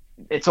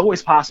 it's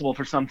always possible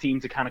for some team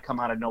to kind of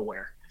come out of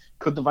nowhere.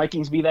 Could the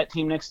Vikings be that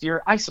team next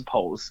year? I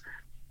suppose.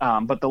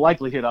 But the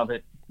likelihood of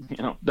it,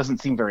 doesn't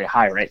seem very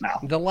high right now.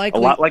 Like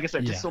I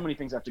said, just so many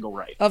things have to go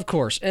right. Of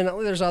course. And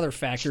there's other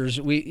factors.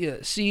 We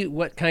see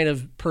what kind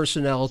of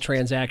personnel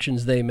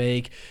transactions they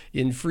make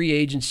in free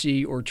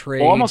agency or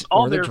trade or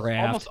the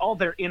draft. Almost all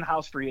their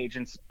in-house free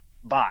agents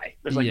buy.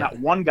 There's not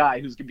one guy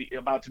who's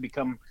about to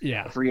become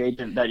a free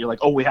agent that you're like,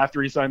 oh, we have to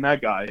re-sign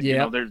that guy.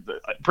 Yeah. There's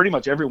pretty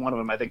much every one of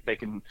them, I think they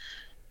can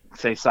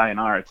say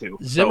sayonara to.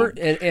 Zimmer,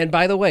 and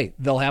by the way,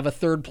 they'll have a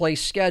third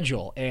place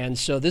schedule, and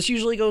so this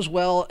usually goes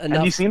well enough.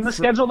 Have you seen the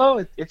schedule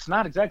though? It's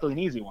not exactly an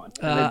easy one.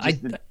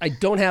 I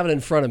don't have it in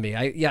front of me.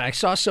 I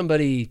saw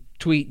somebody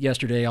tweet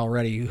yesterday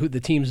already who the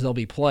teams they'll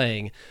be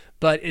playing,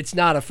 but it's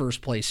not a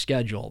first place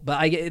schedule.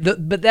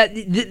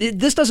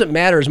 This doesn't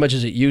matter as much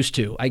as it used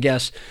to. I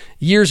guess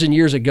years and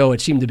years ago, there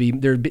seemed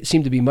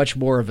to be much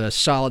more of a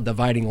solid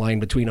dividing line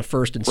between a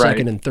first and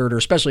second and third, or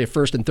especially a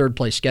first and third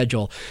place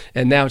schedule.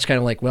 And now it's kind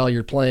of like, well,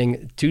 you're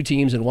playing two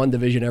teams in one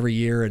division every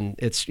year, and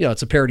it's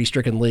a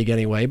parity-stricken league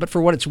anyway. But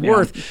for what it's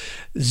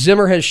worth,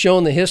 Zimmer has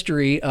shown the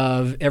history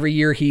of every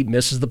year he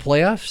misses the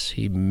playoffs,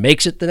 he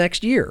makes it the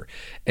next year,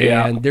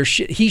 and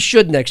he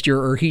should next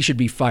year, or he should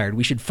be fired.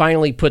 We should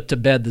finally put to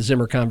bed the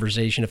Zimmer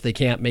conversation if they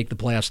can't make the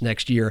playoffs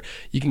next year.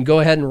 You can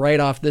go ahead and write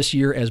off this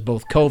year as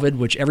both COVID,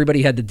 which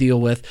everybody had to deal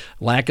with,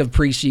 lack of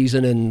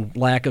preseason and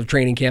lack of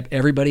training camp.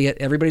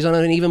 Everybody's on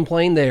an even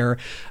plane there.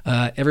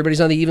 Everybody's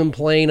on the even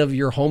plane of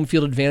your home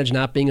field advantage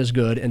not being as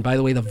good. And by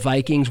the way, the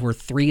Vikings were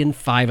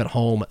 3-5 at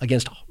home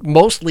against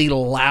mostly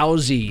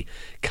lousy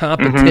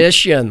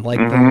competition, like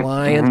the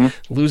Lions,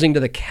 losing to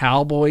the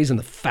Cowboys and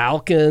the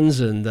Falcons,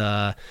 and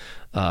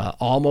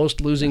almost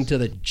losing to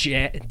the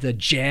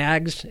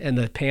Jags and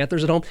the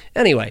Panthers at home.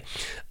 Anyway,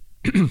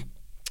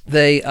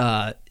 we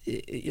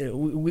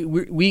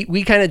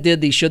kind of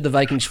did the should the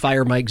Vikings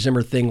fire Mike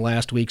Zimmer thing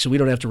last week, so we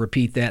don't have to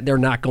repeat that. They're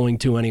not going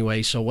to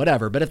anyway, so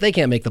whatever. But if they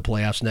can't make the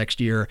playoffs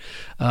next year,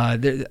 I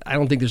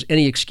don't think there's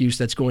any excuse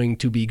that's going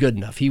to be good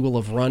enough. He will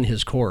have run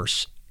his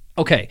course.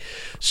 Okay,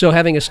 so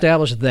having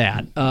established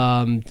that,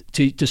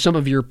 to some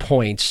of your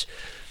points,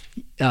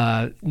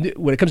 when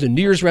it comes to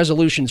New Year's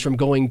resolutions, from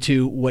going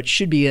to what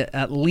should be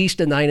at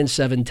least a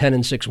 9-7,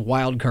 10-6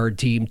 wild card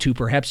team to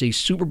perhaps a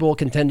Super Bowl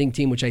contending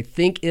team, which I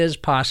think is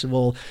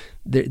possible,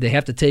 they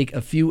have to take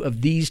a few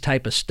of these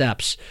type of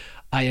steps.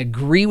 I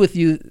agree with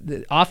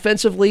you.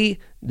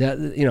 Offensively,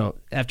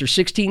 after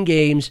 16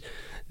 games,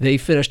 they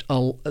finished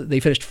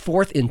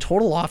fourth in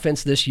total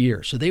offense this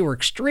year, so they were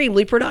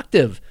extremely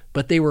productive,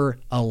 but they were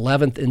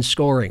 11th in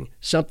scoring.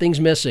 Something's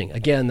missing.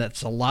 Again,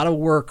 that's a lot of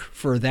work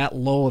for that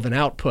low of an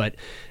output,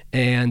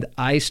 and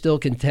I still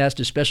contest,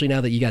 especially now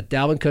that you got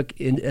Dalvin Cook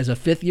as a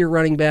fifth-year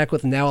running back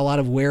with now a lot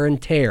of wear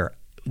and tear.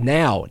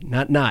 Now a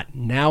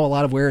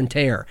lot of wear and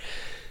tear.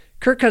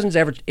 Kirk Cousins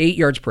averaged 8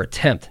 yards per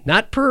attempt,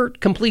 not per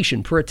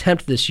completion, per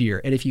attempt this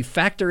year. And if you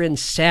factor in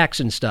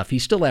sacks and stuff, he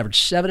still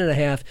averaged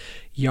 7.5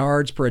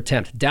 yards per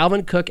attempt.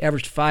 Dalvin Cook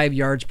averaged 5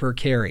 yards per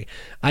carry.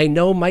 I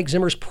know Mike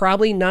Zimmer's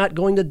probably not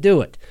going to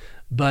do it,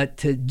 but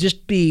to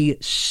just be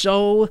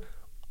so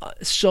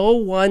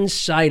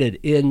one-sided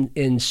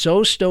in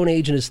so Stone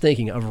Age in his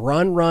thinking of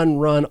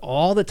run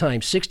all the time,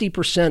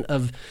 60%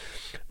 of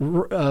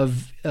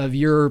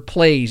your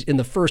plays in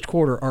the first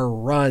quarter are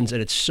runs,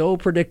 and it's so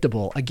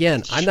predictable.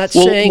 Again, I'm not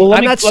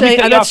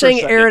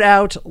saying air it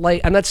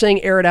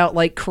out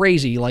like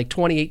crazy, like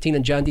 2018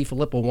 and John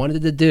DeFilippo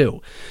wanted to do,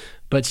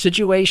 but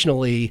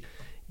situationally,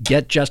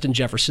 get Justin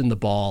Jefferson the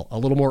ball a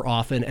little more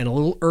often and a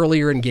little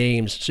earlier in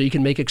games so you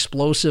can make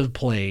explosive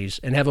plays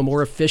and have a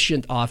more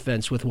efficient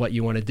offense with what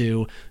you want to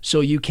do,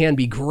 so you can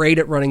be great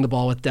at running the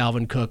ball with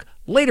Dalvin Cook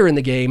later in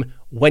the game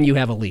when you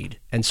have a lead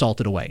and salt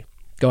it away.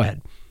 Go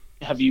ahead.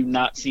 Have you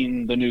not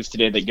seen the news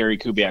today that Gary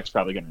Kubiak's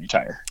probably going to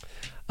retire?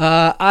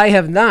 I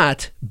have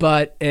not,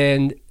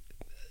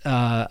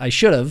 I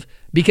should have.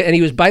 And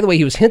he was, by the way,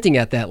 he was hinting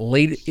at that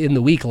late in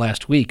the week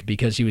last week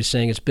because he was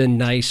saying it's been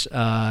nice,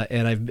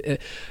 and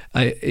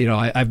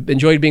I've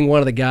enjoyed being one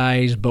of the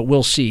guys, but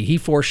we'll see. He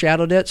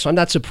foreshadowed it, so I'm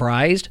not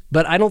surprised.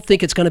 But I don't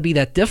think it's going to be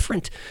that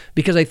different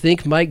because I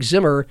think Mike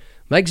Zimmer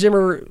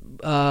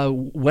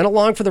went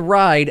along for the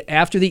ride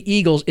after the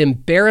Eagles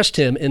embarrassed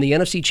him in the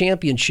NFC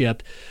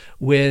Championship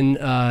when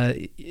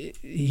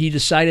he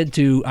decided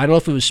to, I don't know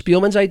if it was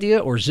Spielman's idea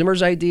or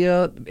Zimmer's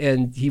idea,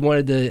 and he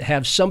wanted to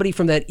have somebody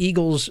from that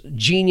Eagles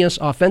genius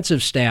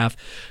offensive staff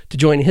to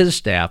join his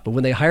staff. But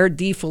when they hired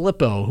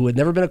DeFilippo, who had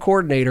never been a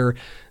coordinator,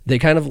 they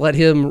kind of let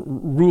him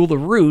rule the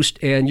roost,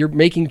 and you're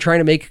trying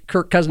to make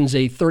Kirk Cousins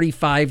a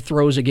 35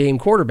 throws a game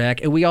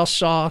quarterback, and we all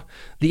saw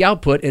the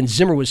output, and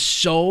Zimmer was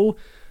so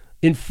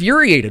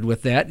infuriated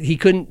with that.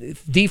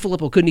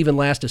 DeFilippo couldn't even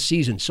last a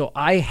season. So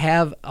I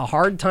have a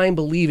hard time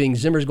believing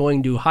Zimmer's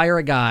going to hire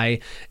a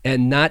guy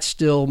and not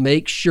still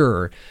make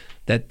sure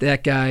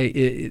that guy,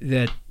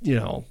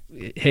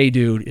 hey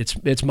dude,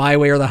 it's my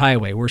way or the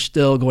highway. We're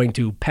still going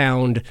to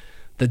pound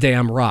the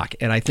damn rock.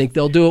 And I think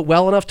they'll do it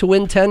well enough to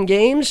win 10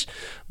 games,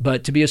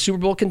 but to be a Super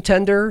Bowl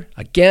contender,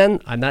 again,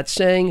 I'm not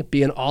saying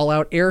be an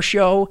all-out air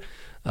show.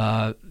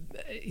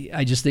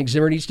 I just think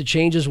Zimmer needs to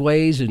change his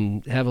ways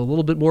and have a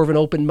little bit more of an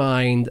open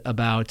mind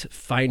about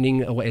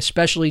finding a way,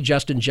 especially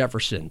Justin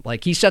Jefferson.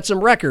 Like, he set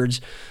some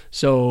records,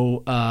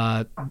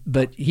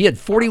 but he had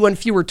 41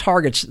 fewer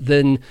targets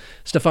than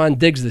Stephon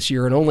Diggs this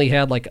year and only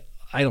had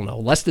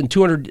less than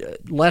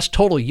 200 less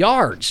total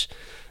yards.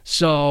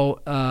 So,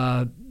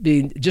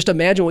 just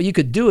imagine what you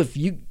could do if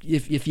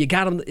you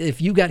got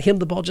him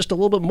the ball just a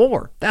little bit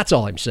more. That's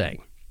all I'm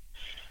saying.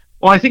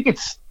 Well, I think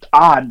it's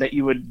odd that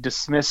you would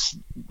dismiss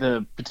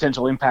the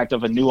potential impact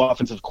of a new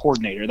offensive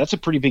coordinator. That's a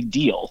pretty big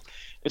deal,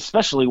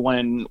 especially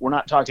when we're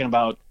not talking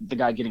about the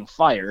guy getting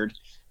fired,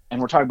 and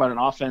we're talking about an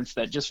offense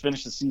that just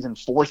finished the season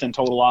 4th in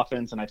total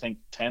offense and I think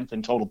 10th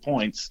in total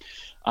points.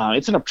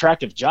 It's an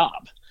attractive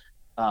job.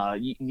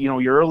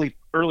 Your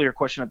earlier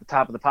question at the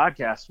top of the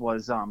podcast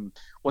was,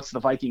 what's the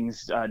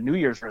Vikings' New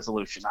Year's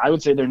resolution? I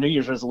would say their New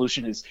Year's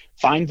resolution is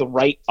find the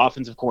right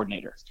offensive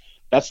coordinator.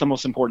 That's the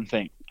most important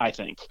thing, I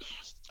think.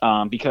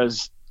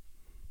 Because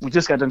we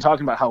just got done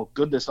talking about how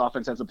good this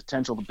offense has the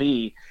potential to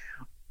be,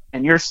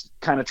 and you're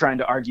kind of trying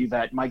to argue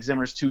that Mike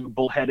Zimmer's too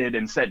bullheaded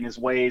and set in his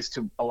ways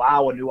to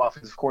allow a new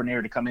offensive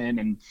coordinator to come in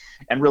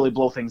and really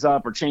blow things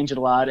up or change it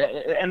a lot.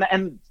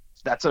 And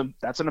that's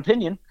an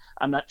opinion.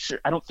 I'm not sure.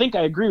 I don't think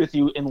I agree with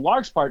you in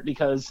large part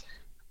because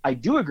I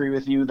do agree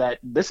with you that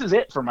this is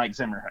it for Mike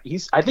Zimmer.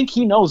 I think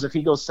he knows if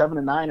he goes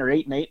 7-9 or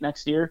 8-8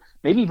 next year,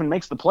 maybe even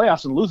makes the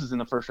playoffs and loses in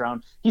the first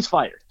round, he's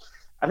fired.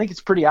 I think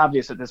it's pretty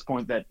obvious at this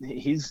point that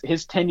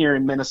his tenure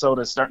in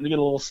Minnesota is starting to get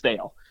a little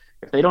stale.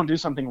 If they don't do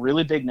something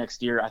really big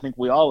next year, I think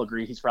we all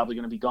agree he's probably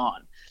going to be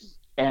gone.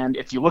 And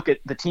if you look at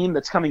the team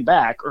that's coming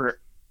back, or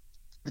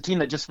the team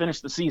that just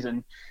finished the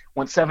season,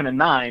 went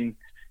 7-9,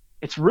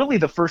 it's really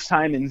the first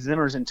time in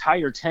Zimmer's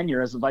entire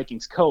tenure as the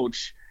Vikings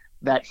coach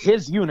that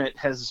his unit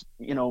has,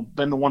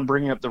 been the one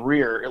bringing up the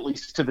rear, at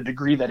least to the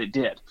degree that it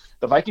did.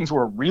 The Vikings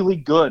were a really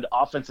good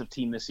offensive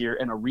team this year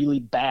and a really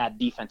bad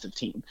defensive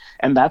team,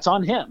 and that's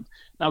on him.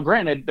 Now,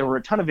 granted, there were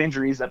a ton of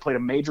injuries that played a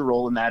major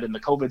role in that, and the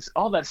COVID,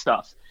 all that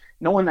stuff.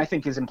 No one, I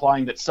think, is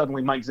implying that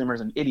suddenly Mike Zimmer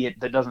is an idiot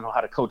that doesn't know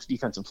how to coach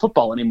defensive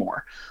football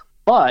anymore.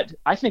 But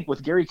I think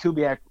with Gary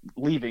Kubiak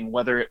leaving,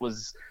 whether it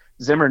was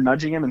Zimmer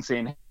nudging him and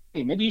saying,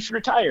 hey, maybe you should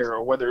retire,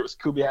 or whether it was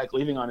Kubiak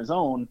leaving on his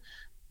own,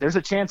 there's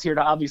a chance here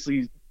to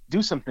obviously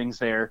do some things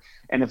there.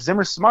 And if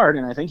Zimmer's smart,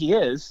 and I think he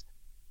is,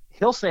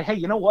 he'll say, hey,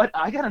 you know what?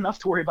 I got enough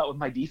to worry about with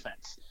my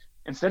defense.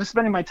 Instead of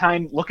spending my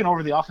time looking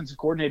over the offensive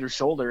coordinator's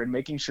shoulder and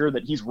making sure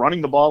that he's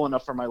running the ball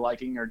enough for my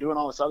liking or doing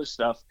all this other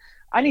stuff,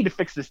 I need to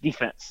fix this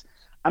defense.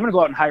 I'm going to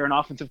go out and hire an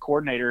offensive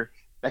coordinator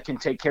that can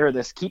take care of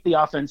this, keep the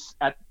offense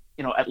at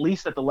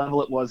least at the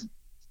level it was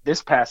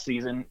this past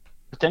season,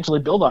 potentially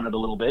build on it a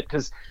little bit,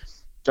 because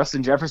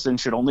Justin Jefferson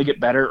should only get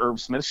better. Irv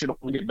Smith should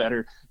only get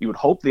better. You would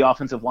hope the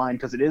offensive line,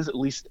 because it is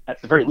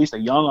at the very least a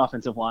young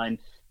offensive line,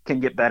 can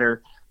get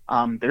better.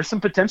 There's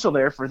some potential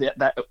there for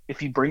that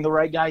if you bring the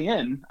right guy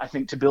in, I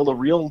think, to build a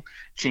real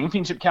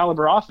championship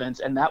caliber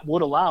offense, and that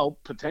would allow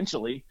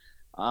potentially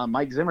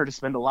Mike Zimmer to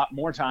spend a lot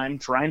more time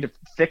trying to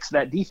fix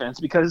that defense,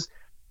 because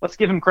let's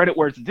give him credit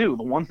where it's due.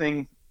 The one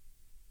thing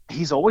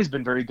he's always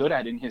been very good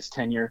at in his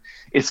tenure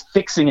is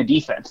fixing a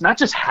defense, not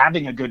just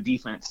having a good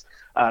defense,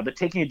 but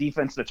taking a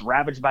defense that's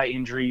ravaged by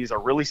injuries or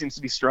really seems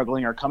to be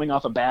struggling or coming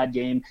off a bad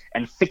game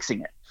and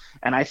fixing it.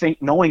 And I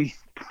think, knowing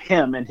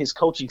him and his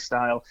coaching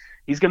style,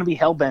 he's going to be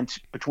hell-bent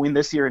between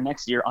this year and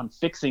next year on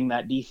fixing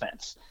that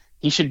defense.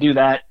 He should do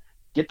that,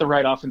 get the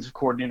right offensive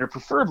coordinator,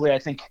 preferably, I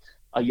think,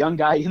 a young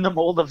guy in the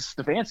mold of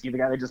Stefanski, the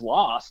guy they just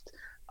lost,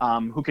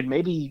 who could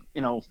maybe,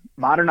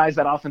 modernize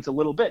that offense a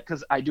little bit,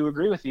 because I do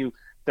agree with you,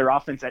 their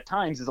offense at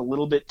times is a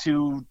little bit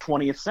too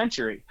 20th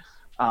century.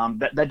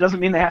 That doesn't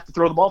mean they have to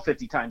throw the ball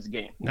 50 times a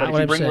game. Not But if what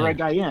you I'm bring saying. the right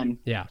guy in,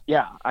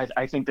 Yeah.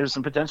 I think there's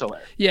some potential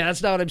there. Yeah,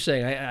 that's not what I'm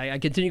saying. I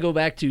continue to go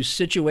back to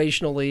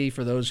situationally,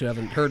 for those who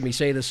haven't heard me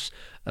say this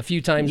a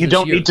few times You this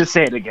don't year. need to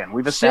say it again.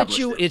 We've established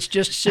it. It's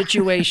just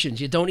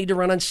situations. You don't need to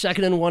run on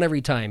 2nd and 1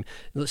 every time.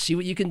 Let's see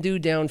what you can do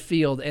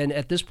downfield. And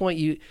at this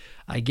point,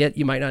 I get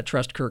you might not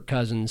trust Kirk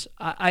Cousins.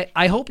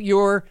 I hope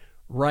you're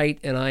right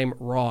and I'm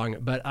wrong,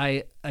 but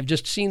I've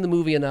just seen the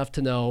movie enough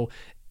to know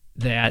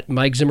that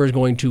Mike Zimmer is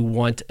going to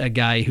want a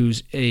guy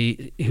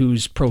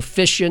who's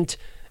proficient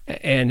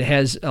and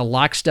has a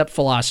lockstep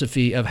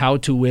philosophy of how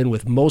to win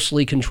with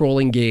mostly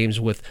controlling games,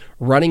 with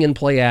running and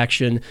play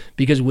action.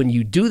 Because when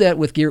you do that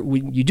with Gary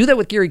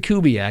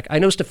Kubiak, I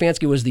know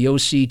Stefanski was the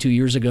OC 2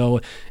 years ago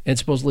and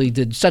supposedly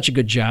did such a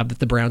good job that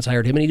the Browns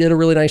hired him, and he did a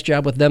really nice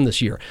job with them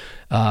this year.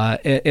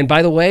 And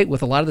by the way,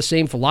 with a lot of the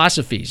same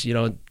philosophies,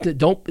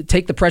 don't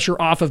take the pressure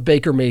off of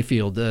Baker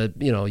Mayfield.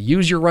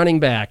 Use your running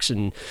backs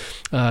and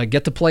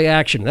get to play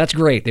action. That's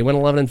great. They went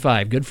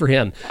 11-5. Good for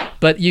him.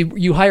 But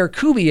you hire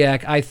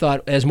Kubiak, I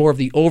thought, as more of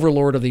the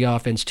overlord of the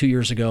offense 2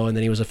 years ago, and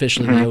then he was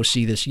officially the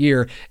OC this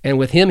year. And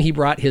with him, he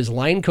brought his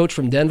line coach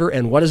from Denver.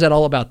 And what is that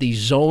all about? The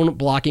zone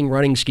blocking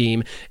running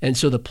scheme. And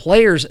so the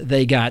players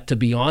they got to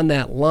be on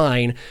that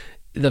line,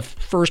 the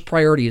first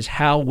priority is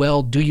how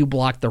well do you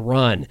block the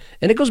run?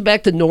 And it goes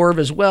back to Norv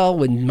as well.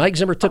 When Mike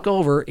Zimmer took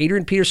over,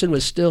 Adrian Peterson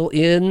was still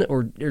in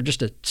or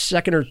just a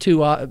second or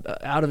two out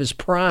of his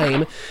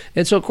prime.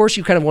 And so, of course,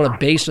 you kind of want to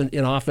base an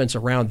offense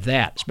around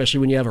that, especially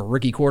when you have a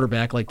rookie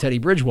quarterback like Teddy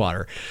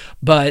Bridgewater.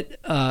 But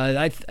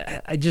I'm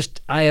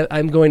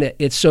going to.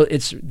 It's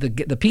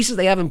the pieces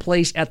they have in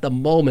place at the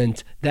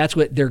moment. That's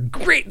what they're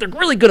great. They're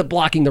really good at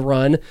blocking the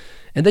run.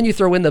 And then you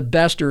throw in the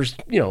best or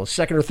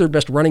second or third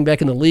best running back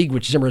in the league,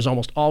 which Zimmer has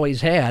almost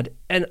always had,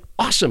 and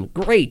awesome,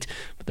 great.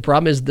 But the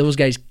problem is those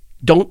guys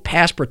don't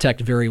pass protect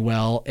very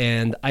well,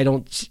 and I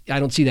don't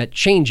see that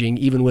changing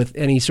even with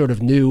any sort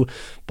of new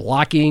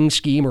blocking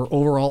scheme or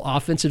overall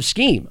offensive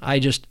scheme. I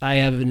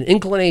have an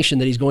inclination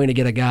that he's going to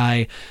get a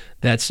guy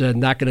that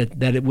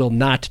it will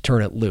not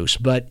turn it loose.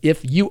 But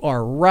if you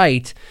are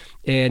right,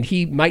 and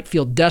he might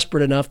feel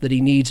desperate enough that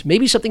he needs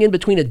maybe something in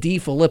between a D.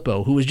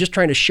 Filippo, who was just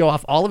trying to show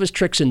off all of his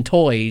tricks and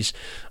toys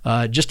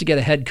just to get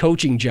a head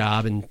coaching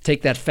job and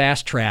take that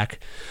fast track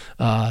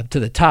to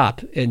the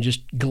top, and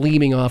just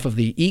gleaming off of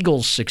the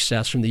Eagles'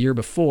 success from the year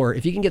before.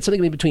 If you can get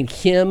something in between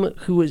him,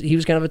 he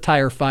was kind of a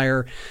tire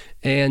fire,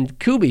 and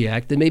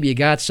Kubiak, then maybe you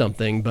got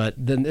something, but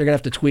then they're going to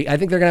have to tweak. I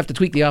think they're going to have to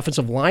tweak the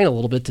offensive line a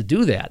little bit to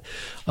do that.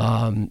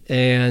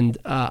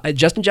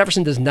 Justin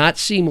Jefferson does not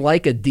seem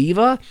like a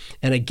diva.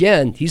 And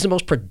again, he's the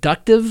most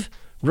productive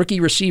rookie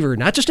receiver,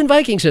 not just in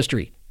Vikings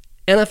history,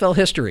 NFL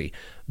history,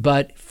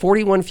 but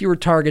 41 fewer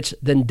targets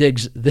than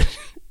Diggs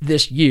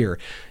this year.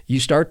 You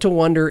start to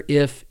wonder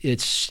if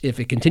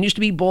it continues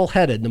to be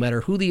bullheaded, no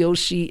matter who the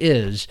OC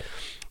is,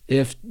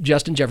 if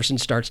Justin Jefferson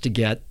starts to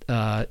get,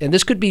 and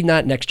this could be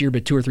not next year,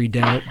 but 2 or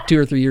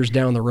 3 years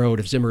down the road,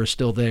 if Zimmer is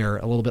still there,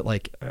 a little bit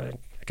like,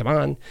 come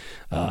on,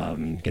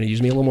 going to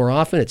use me a little more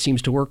often. It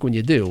seems to work when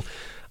you do.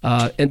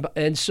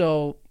 And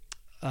so,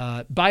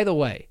 by the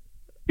way,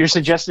 you're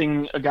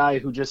suggesting a guy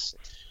who just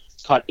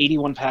caught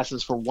 81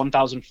 passes for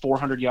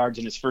 1,400 yards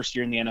in his first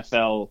year in the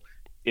NFL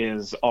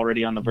is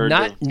already on the verge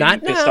of being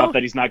pissed off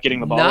that he's not getting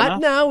the ball enough? Not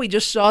now. We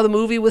just saw the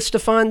movie with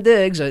Stephon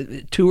Diggs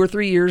 2 or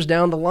 3 years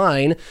down the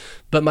line.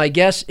 But my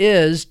guess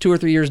is 2 or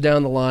 3 years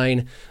down the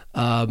line,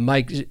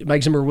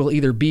 Mike Zimmer will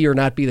either be or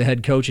not be the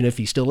head coach. And if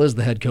he still is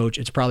the head coach,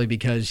 it's probably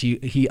because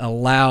he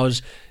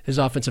allows his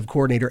offensive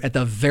coordinator at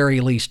the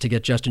very least to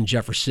get Justin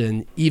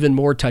Jefferson even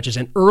more touches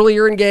and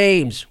earlier in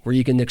games where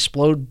you can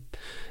explode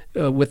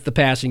with the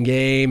passing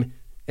game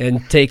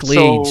and take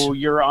leads. So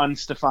you're on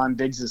Stephon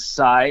Diggs'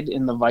 side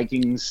in the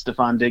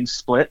Vikings-Stephon Diggs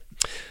split?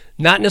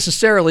 Not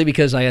necessarily,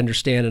 because I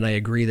understand and I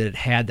agree that it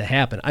had to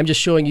happen. I'm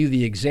just showing you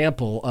the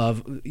example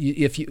of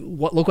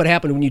look what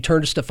happened when you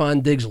turned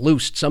Stephon Diggs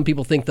loose. Some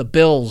people think the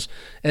Bills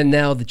and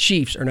now the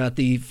Chiefs are not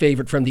the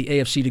favorite from the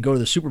AFC to go to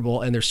the Super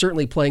Bowl, and they're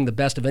certainly playing the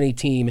best of any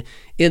team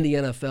in the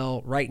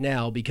NFL right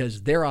now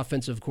because their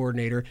offensive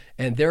coordinator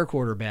and their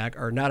quarterback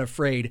are not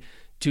afraid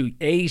to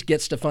A, get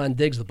Stephon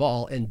Diggs the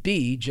ball, and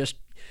B, just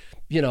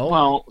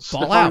ball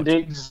Stephon out.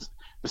 Diggs,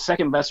 the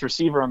second best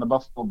receiver on the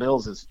Buffalo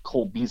Bills is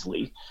Cole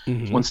Beasley.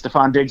 Mm-hmm. When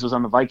Stephon Diggs was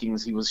on the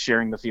Vikings, he was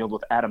sharing the field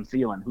with Adam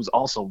Thielen, who's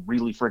also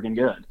really friggin'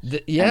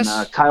 good. Yes.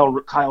 And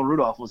Kyle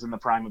Rudolph was in the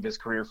prime of his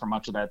career for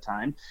much of that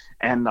time.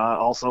 And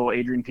also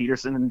Adrian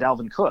Peterson and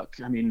Dalvin Cook.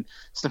 I mean,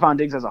 Stephon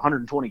Diggs has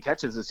 120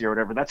 catches this year or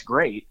whatever. That's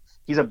great.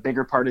 He's a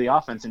bigger part of the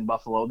offense in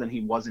Buffalo than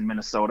he was in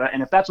Minnesota.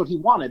 And if that's what he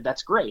wanted,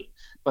 that's great.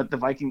 But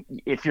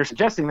if you're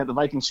suggesting that the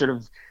Vikings should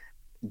have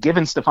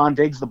given Stephon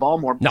Diggs the ball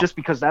more just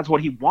because that's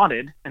what he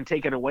wanted and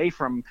take it away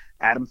from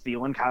Adam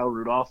Thielen, Kyle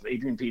Rudolph,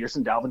 Adrian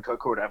Peterson, Dalvin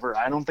Cook, or whatever,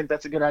 I don't think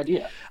that's a good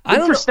idea.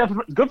 Good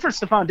for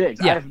Stephon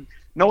Diggs. Yeah. I have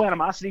no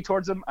animosity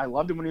towards him. I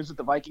loved him when he was with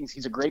the Vikings.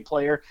 He's a great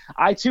player.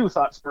 I, too,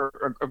 thought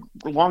for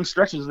long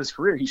stretches of his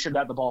career he should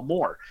have the ball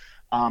more.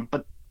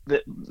 But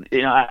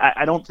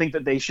I don't think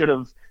that they should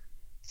have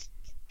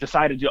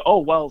decided to, oh,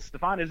 well,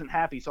 Stefan isn't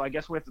happy, so I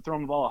guess we have to throw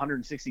him the ball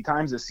 160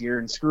 times this year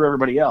and screw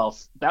everybody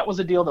else. That was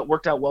a deal that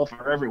worked out well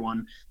for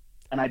everyone.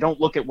 And I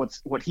don't look at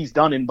what he's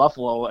done in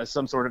Buffalo as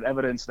some sort of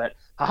evidence that,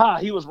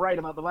 he was right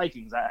about the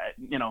Vikings.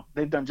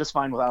 They've done just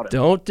fine without him.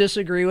 Don't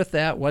disagree with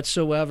that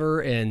whatsoever.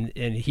 And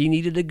he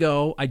needed to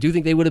go. I do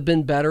think they would have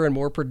been better and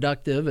more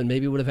productive, and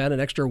maybe would have had an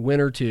extra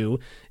win or two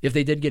if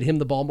they did get him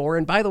the ball more.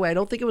 And by the way, I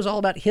don't think it was all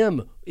about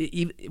him,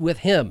 with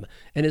him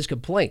and his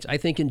complaints. I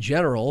think in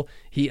general,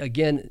 he,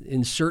 again,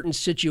 in certain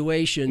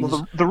situations,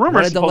 the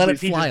rumor is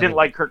he just didn't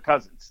like Kirk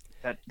Cousins.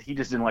 That he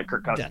just didn't like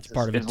Kirk Cousins. That's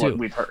part of it too. What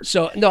we've heard.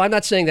 So no, I'm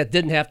not saying that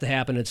didn't have to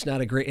happen. It's not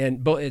a great,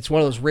 and it's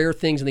one of those rare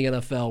things in the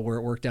NFL where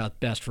it worked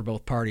out best for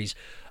both parties.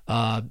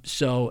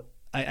 So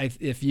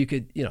if you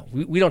could,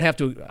 we don't have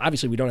to.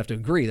 Obviously, we don't have to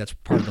agree. That's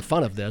part of the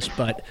fun of this.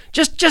 But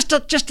just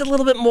a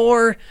little bit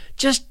more.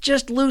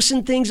 Just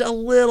loosen things a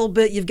little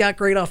bit. You've got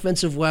great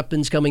offensive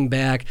weapons coming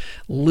back.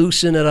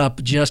 Loosen it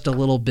up just a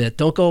little bit.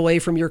 Don't go away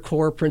from your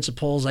core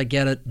principles. I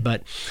get it,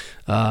 but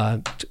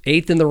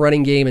 8th in the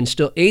running game and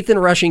still 8th in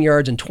rushing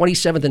yards and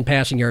 27th in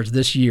passing yards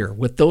this year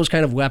with those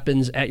kind of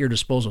weapons at your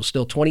disposal.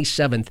 Still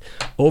 27th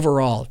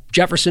overall.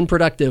 Jefferson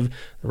productive.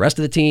 The rest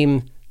of the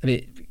team,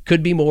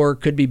 could be more,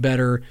 could be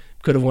better.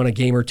 Could have won a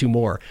game or two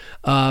more.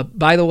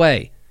 By the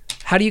way,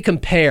 how do you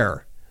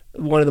compare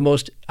one of the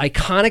most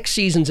iconic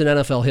seasons in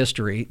NFL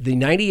history, the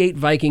 98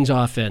 Vikings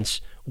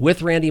offense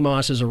with Randy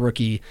Moss as a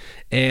rookie,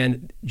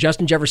 and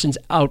Justin Jefferson's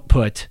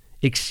output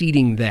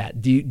exceeding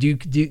that? Do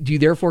you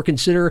therefore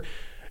consider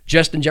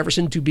Justin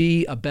Jefferson to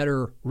be a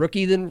better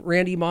rookie than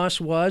Randy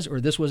Moss was, or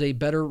this was a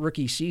better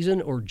rookie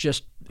season, or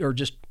just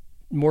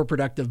more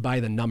productive by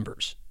the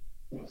numbers?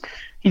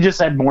 He just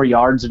had more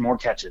yards and more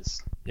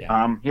catches.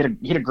 Yeah. He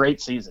had a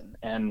great season,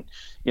 and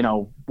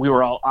we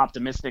were all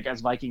optimistic as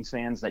Vikings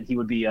fans that he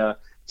would be a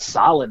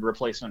solid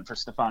replacement for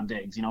Stefon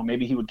Diggs.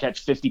 Maybe he would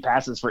catch 50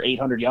 passes for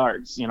 800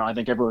 yards. I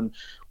think everyone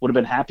would have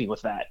been happy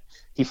with that.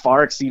 He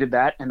far exceeded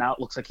that, and now it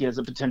looks like he has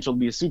the potential to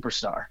be a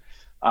superstar.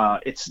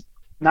 It's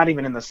not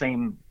even in the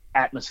same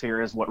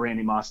atmosphere as what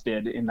Randy Moss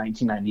did in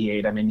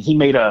 1998. He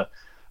made a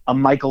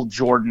Michael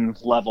Jordan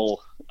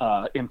level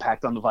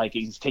impact on the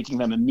Vikings, taking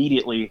them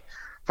immediately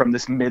from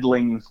this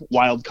middling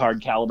wild card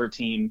caliber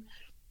team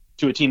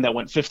to a team that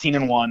went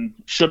 15-1,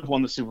 should have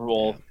won the Super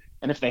Bowl,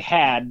 and if they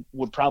had,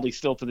 would probably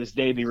still to this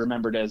day be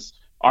remembered as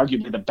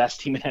arguably the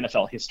best team in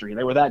NFL history.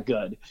 They were that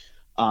good.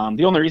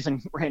 The only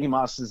reason Randy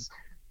Moss is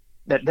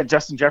that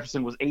Justin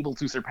Jefferson was able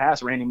to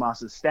surpass Randy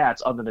Moss's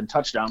stats, other than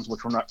touchdowns,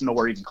 which were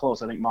nowhere even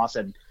close. I think Moss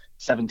had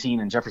 17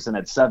 and Jefferson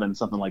had 7,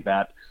 something like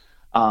that.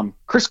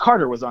 Chris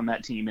Carter was on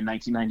that team in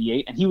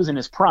 1998, and he was in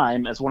his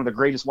prime as one of the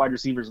greatest wide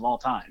receivers of all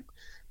time.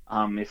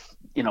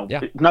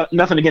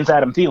 Nothing against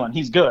Adam Thielen,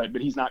 he's good,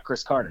 but he's not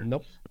Chris Carter.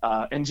 Nope.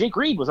 And Jake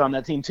Reed was on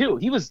that team too.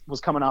 He was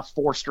coming off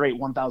 4 straight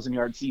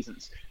 1,000-yard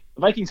seasons.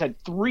 The Vikings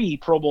had 3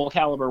 Pro Bowl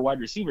caliber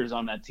wide receivers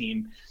on that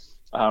team.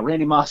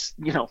 Randy Moss,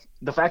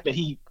 the fact that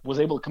he was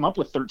able to come up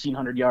with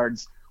 1,300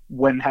 yards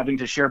when having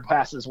to share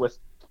passes with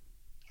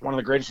one of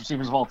the greatest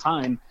receivers of all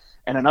time,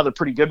 and another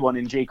pretty good one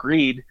in Jake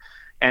Reed.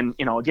 And,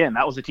 again,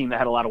 that was a team that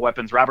had a lot of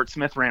weapons. Robert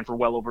Smith ran for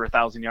well over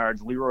 1,000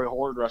 yards. Leroy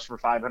Hoard rushed for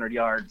 500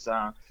 yards.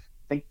 I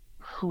think,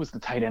 who was the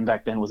tight end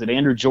back then? Was it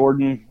Andrew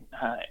Jordan?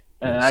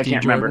 I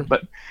can't remember.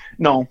 But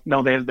no,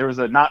 there was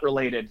a not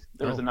related.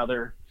 There was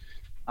another.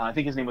 I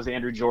think his name was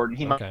Andrew Jordan.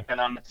 He might have been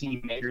on the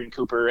team, Adrian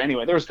Cooper.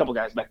 Anyway, there was a couple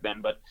guys back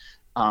then. But,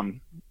 I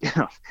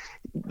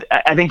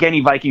think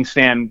any Vikings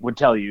fan would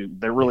tell you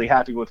they're really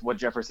happy with what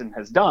Jefferson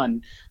has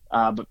done.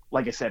 But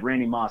like I said,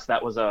 Randy Moss,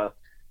 that was a,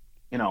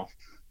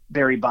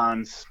 Barry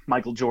Bonds,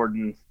 Michael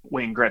Jordan,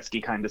 Wayne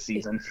Gretzky kind of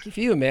season. If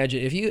you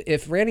imagine,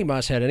 if Randy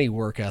Moss had any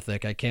work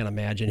ethic, I can't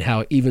imagine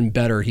how even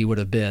better he would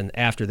have been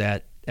after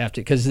that.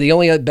 Because the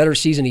only better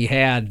season he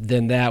had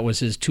than that was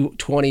his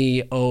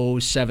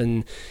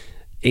 2007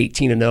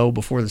 18-0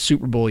 before the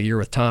Super Bowl year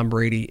with Tom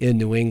Brady in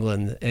New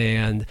England.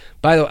 And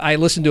by the way, I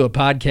listened to a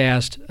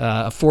podcast,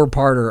 a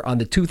 4-parter on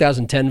the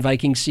 2010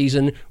 Vikings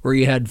season where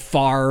you had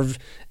Favre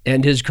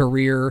end his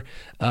career.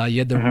 You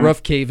had the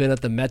roof cave in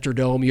at the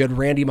Metrodome. You had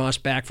Randy Moss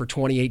back for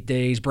 28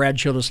 days. Brad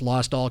Childress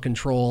lost all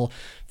control.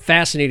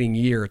 Fascinating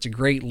year. It's a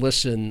great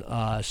listen.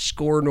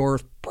 Score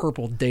North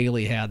Purple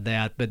Daily had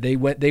that, but they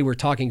were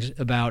talking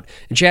about,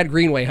 and Chad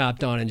Greenway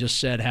hopped on and just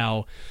said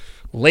how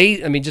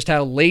just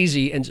how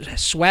lazy and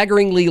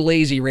swaggeringly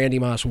lazy Randy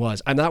Moss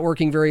was. I'm not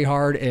working very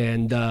hard,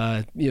 and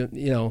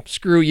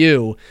screw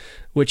you,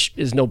 which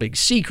is no big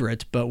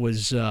secret, but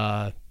was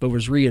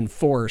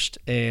reinforced,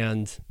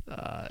 and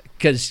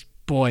because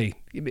boy,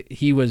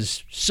 he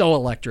was so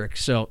electric.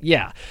 So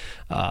yeah,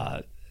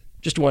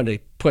 just wanted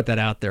to put that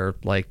out there.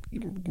 Like,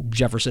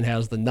 Jefferson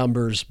has the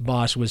numbers.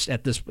 Moss was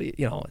at this.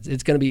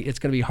 It's gonna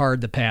be hard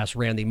to pass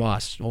Randy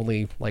Moss.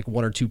 Only like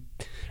 1 or 2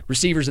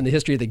 receivers in the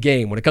history of the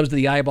game. When it comes to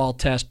the eyeball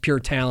test, pure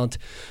talent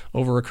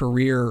over a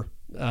career,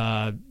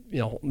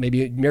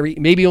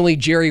 maybe only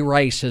Jerry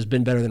Rice has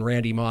been better than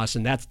Randy Moss,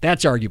 and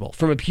that's arguable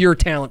from a pure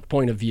talent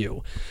point of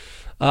view.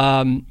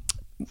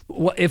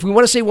 if we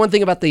want to say one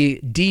thing about the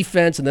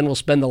defense, and then we'll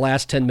spend the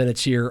last 10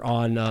 minutes here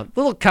on a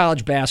little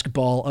college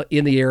basketball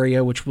in the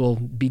area, which we'll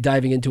be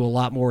diving into a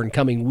lot more in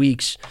coming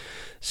weeks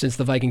since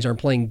the Vikings aren't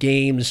playing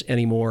games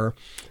anymore.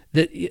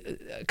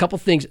 A couple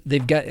things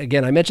they've got.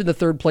 Again, I mentioned the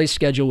third place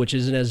schedule, which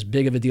isn't as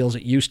big of a deal as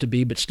it used to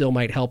be, but still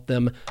might help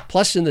them.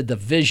 Plus, in the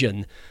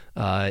division,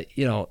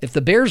 if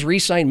the Bears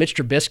re-sign Mitch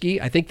Trubisky,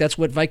 I think that's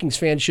what Vikings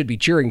fans should be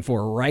cheering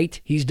for,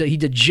 right? He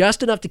did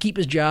just enough to keep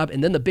his job,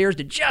 and then the Bears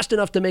did just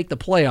enough to make the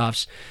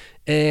playoffs.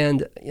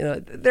 And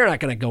they're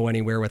not going to go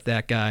anywhere with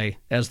that guy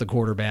as the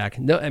quarterback.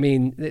 No, I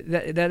mean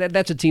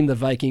that's a team the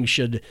Vikings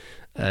should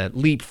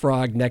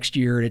leapfrog next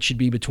year, and it should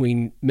be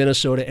between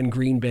Minnesota and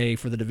Green Bay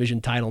for the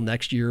division title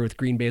next year, with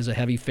Green Bay as a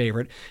heavy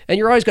favorite. And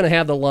you're always going to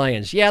have the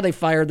Lions. Yeah, they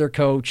fired their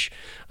coach.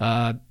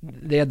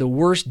 They had the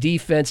worst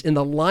defense in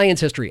the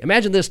Lions' history.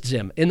 Imagine this,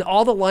 Zim. In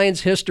all the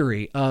Lions'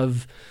 history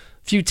of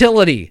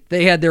futility,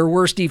 they had their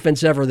worst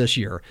defense ever this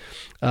year.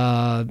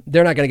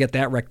 They're not going to get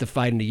that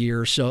rectified in a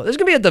year. So there's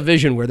going to be a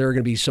division where there are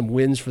going to be some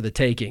wins for the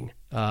taking.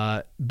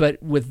 But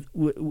with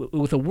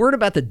a word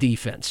about the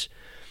defense,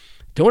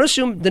 don't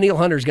assume Danielle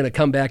Hunter is going to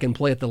come back and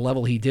play at the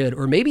level he did,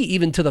 or maybe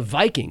even to the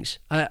Vikings.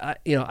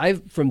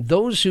 From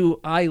those who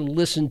I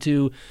listen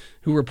to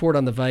who report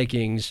on the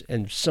Vikings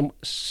and some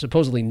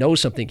supposedly know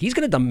something, he's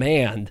going to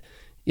demand.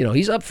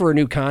 He's up for a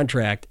new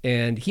contract,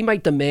 and he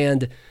might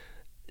demand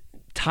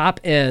top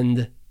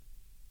end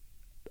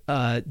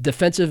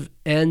defensive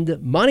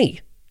end money.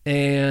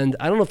 And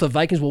I don't know if the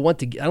Vikings will want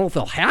to, I don't know if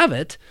they'll have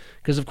it,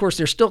 because of course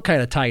they're still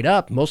kind of tied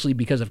up, mostly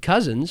because of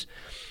Cousins.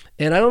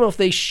 And I don't know if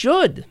they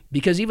should,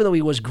 because even though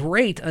he was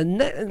great, a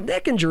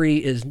neck injury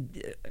is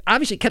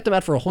obviously kept him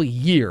out for a whole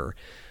year.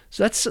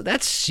 So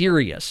that's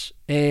serious.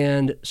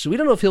 And so we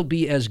don't know if he'll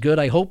be as good.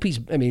 I hope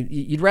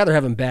you'd rather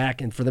have him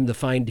back and for them to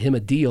find him a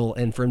deal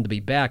and for him to be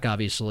back,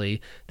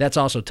 obviously. That's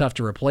also tough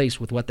to replace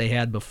with what they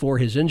had before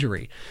his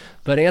injury.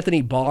 But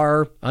Anthony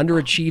Barr,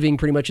 underachieving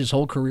pretty much his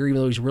whole career,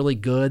 even though he's really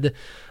good.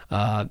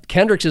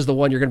 Kendricks is the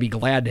one you're going to be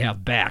glad to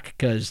have back,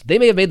 because they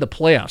may have made the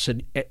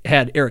playoffs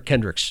had Eric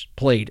Kendricks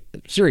played.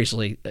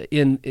 Seriously,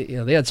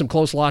 they had some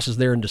close losses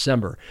there in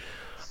December.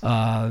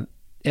 And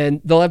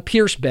they'll have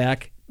Pierce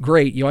back.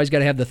 Great. You always got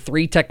to have the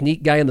 3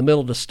 technique guy in the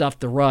middle to stuff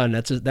the run.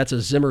 That's a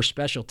Zimmer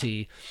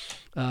specialty.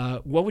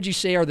 What would you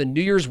say are the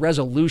New Year's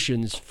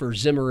resolutions for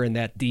Zimmer in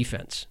that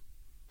defense?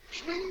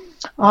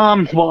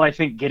 Well, I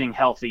think getting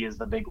healthy is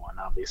the big one,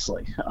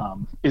 obviously.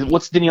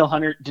 What's Danielle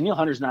Hunter? Danielle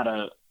Hunter's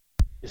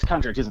his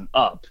contract isn't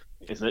up,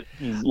 is it?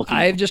 He's looking.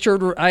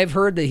 I've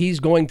heard that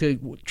he's going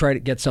to try to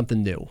get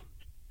something new.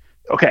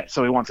 Okay,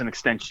 so he wants an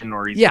extension,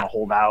 or he's going to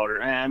hold out.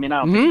 I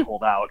don't think he'd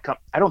hold out.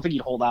 I don't think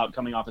he'd hold out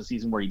coming off a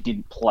season where he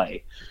didn't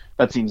play.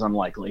 That seems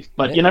unlikely,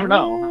 but you never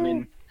know. I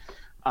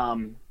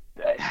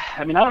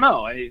don't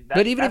know.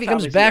 But even if he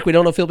comes back, we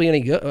don't know if he'll be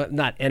any good.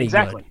 Not any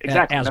good.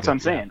 Exactly. That's what I'm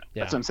saying.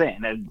 Yeah. That's what I'm saying.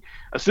 And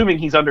assuming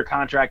he's under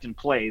contract and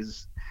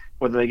plays,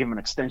 whether they give him an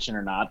extension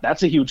or not,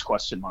 that's a huge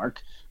question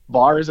mark.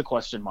 Barr is a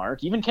question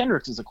mark. Even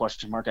Kendricks is a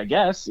question mark, I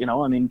guess.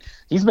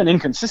 He's been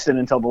inconsistent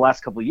until the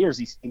last couple of years.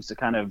 He seems to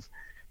kind of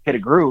hit a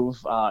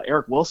groove.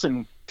 Eric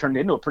Wilson turned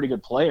into a pretty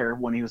good player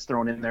when he was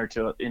thrown in there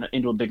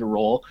into a bigger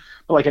role.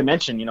 But like I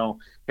mentioned,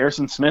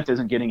 Harrison Smith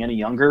isn't getting any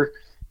younger.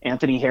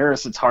 Anthony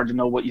Harris, it's hard to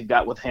know what you've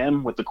got with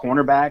him, with the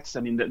cornerbacks.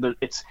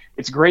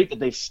 It's great that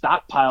they've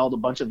stockpiled a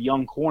bunch of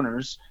young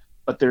corners,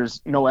 but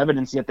there's no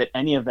evidence yet that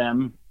any of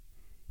them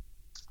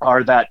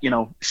are that,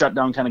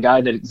 shutdown kind of guy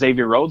that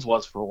Xavier Rhodes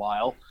was for a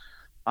while.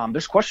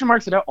 There's question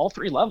marks at all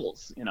 3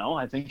 levels.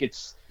 I think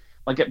it's,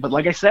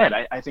 like I said,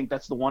 I think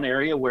that's the one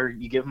area where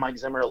you give Mike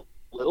Zimmer a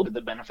little bit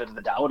the benefit of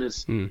the doubt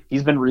is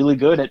he's been really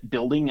good at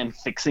building and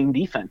fixing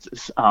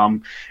defenses.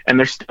 And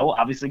they're still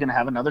obviously going to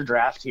have another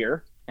draft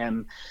here.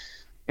 And,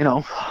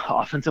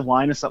 offensive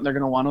line is something they're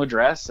going to want to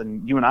address.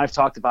 And you and I have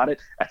talked about it.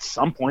 At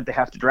some point, they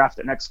have to draft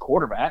their next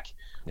quarterback.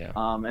 Yeah.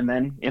 And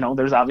then,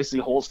 there's obviously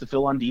holes to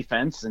fill on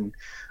defense. And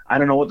I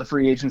don't know what the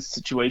free agent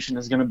situation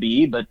is going to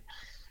be. But,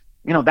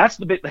 that's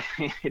the big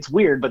 – it's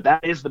weird, but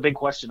that is the big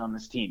question on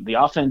this team. The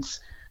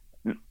offense –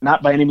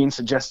 not by any means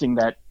suggesting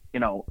that,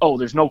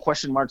 there's no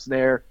question marks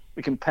there.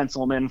 We can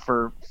pencil them in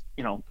for,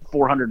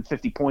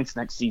 450 points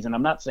next season.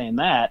 I'm not saying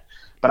that,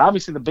 but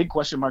obviously the big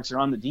question marks are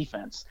on the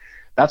defense.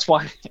 That's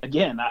why,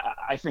 again,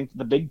 I think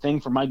the big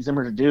thing for Mike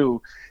Zimmer to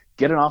do,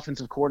 get an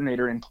offensive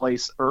coordinator in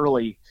place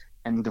early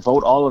and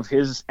devote all of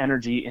his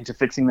energy into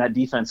fixing that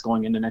defense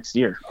going into next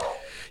year.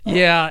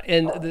 Yeah,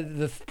 and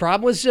the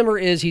problem with Zimmer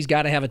is he's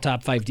got to have a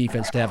top 5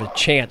 defense to have a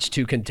chance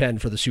to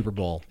contend for the Super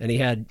Bowl. And he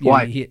had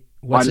why?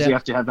 Why does he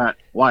have to have that?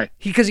 Why?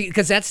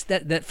 Because that's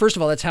that. First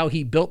of all, that's how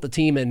he built the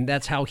team, and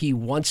that's how he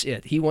wants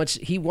it. He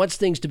wants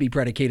things to be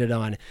predicated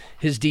on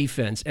his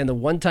defense. And the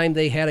one time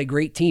they had a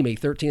great team, a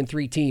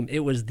 13-3 team,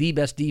 it was the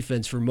best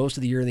defense for most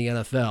of the year in the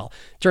NFL.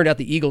 Turned out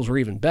the Eagles were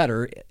even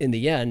better in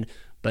the end,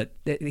 but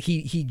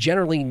he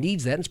generally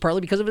needs that. And it's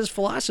partly because of his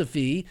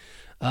philosophy.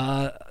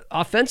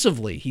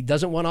 Offensively, he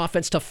doesn't want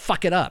offense to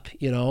fuck it up,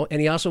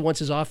 and he also wants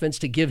his offense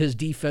to give his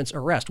defense a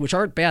rest, which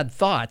aren't bad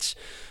thoughts.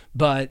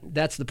 But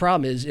that's the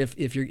problem is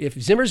if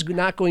Zimmer's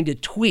not going to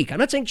tweak, I'm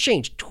not saying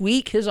change,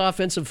 tweak his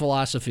offensive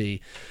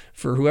philosophy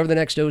for whoever the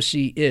next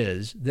OC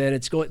is, then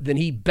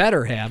he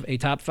better have a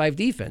top 5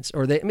 defense.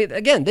 Or they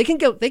can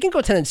go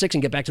 10-6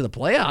 and get back to the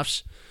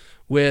playoffs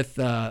with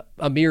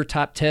a mere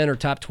top 10 or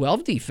top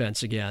 12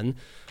 defense again.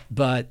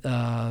 But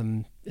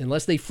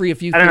unless they free a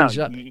few things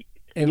up.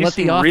 And you let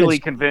seem the offense really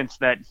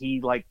convinced that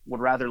he would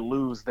rather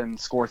lose than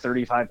score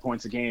 35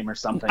 points a game or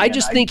something. I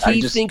just think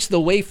he thinks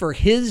the way for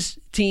his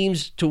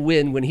teams to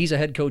win when he's a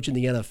head coach in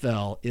the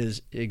NFL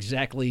is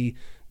exactly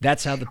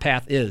that's how the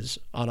path is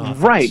on offense.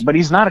 Right, but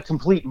he's not a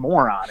complete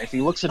moron. If he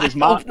looks at his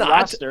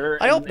roster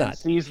and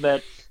sees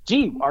that,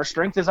 our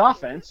strength is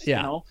offense,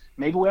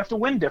 maybe we have to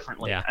win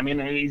differently. Yeah. I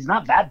mean, he's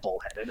not that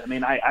bullheaded. I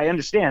mean, I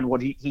understand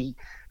what he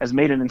has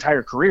made an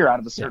entire career out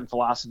of a certain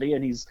philosophy,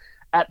 and he's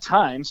at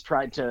times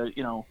tried to,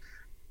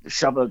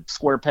 shove a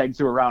square peg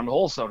through a round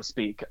hole, so to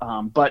speak.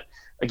 But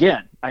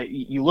again,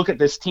 you look at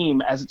this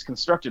team as it's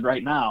constructed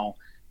right now,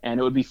 and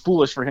it would be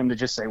foolish for him to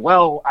just say,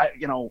 well,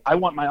 I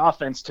want my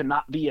offense to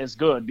not be as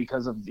good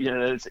because of,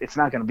 it's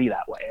not going to be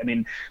that way. I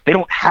mean, they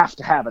don't have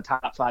to have a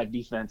top 5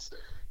 defense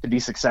to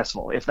be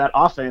successful. If that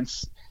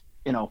offense,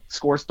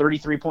 scores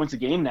 33 points a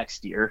game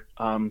next year,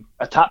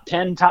 a top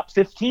 10, top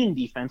 15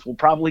 defense will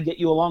probably get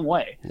you a long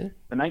way. Yeah.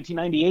 The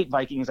 1998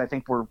 Vikings, I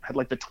think, had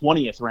like the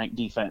 20th ranked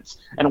defense.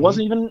 And it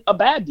wasn't even a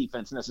bad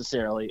defense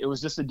necessarily. It was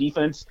just a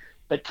defense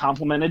that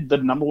complemented the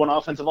number 1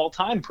 offense of all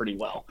time pretty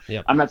well.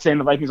 Yep. I'm not saying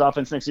the Vikings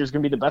offense next year is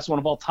going to be the best one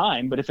of all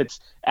time, but if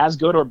it's as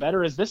good or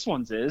better as this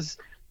one's is,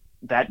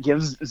 that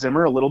gives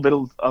Zimmer a little bit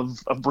of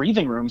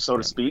breathing room, so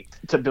to speak,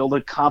 to build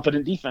a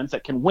competent defense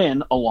that can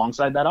win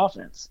alongside that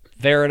offense.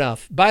 Fair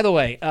enough. By the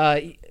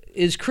way,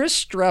 is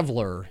Chris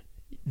Streveler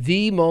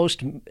the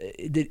most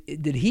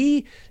did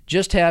he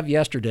just have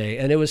yesterday,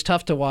 and it was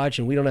tough to watch,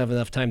 and we don't have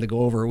enough time to go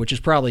over it, which is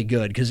probably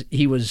good because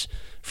he was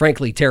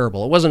frankly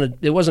terrible. It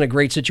wasn't a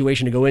great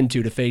situation to go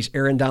into to face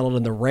Aaron Donald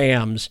and the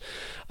Rams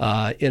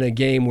in a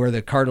game where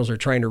the Cardinals are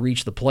trying to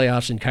reach the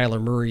playoffs and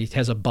Kyler Murray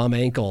has a bum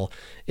ankle.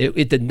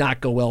 It did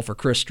not go well for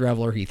Chris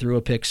Streveler. He threw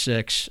a pick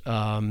 6.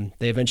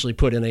 They eventually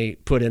put in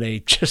a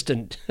just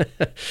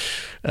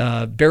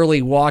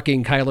barely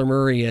walking Kyler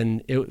Murray,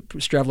 and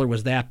Streveler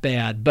was that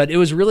bad. But it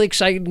was really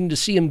exciting to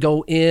see him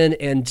go in.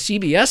 And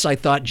CBS, I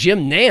thought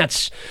Jim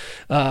Nantz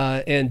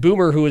and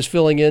Boomer, who was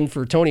filling in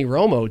for Tony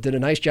Romo, did a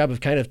nice job of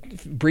kind of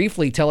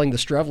briefly telling the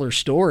Streveler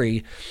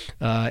story.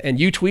 And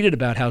you tweeted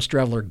about how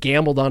Streveler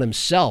gambled on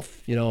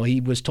himself. He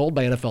was told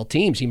by NFL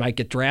teams he might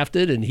get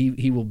drafted, and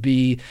he will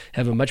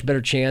have a much better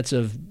chance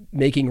of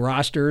making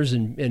rosters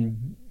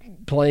and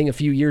playing a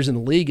few years in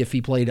the league if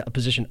he played a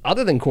position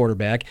other than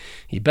quarterback.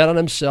 He bet on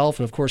himself,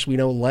 and of course we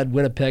know led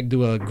Winnipeg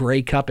to a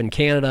Grey Cup in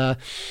Canada,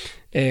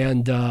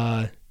 and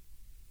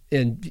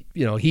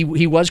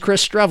he was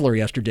Chris Streveler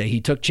yesterday. He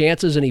took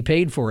chances and he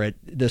paid for it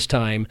this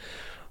time.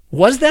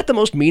 Was that the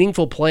most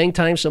meaningful playing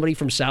time somebody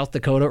from South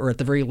Dakota, or at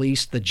the very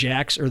least the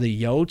Jacks or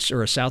the Yotes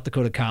or a South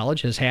Dakota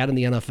college has had in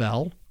the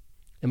NFL?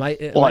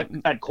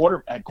 At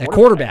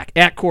quarterback?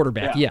 At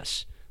quarterback, yeah.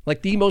 Yes.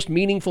 Like the most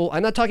meaningful.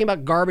 I'm not talking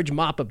about garbage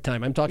mop-up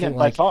time. I'm talking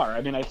by far.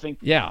 I mean, I think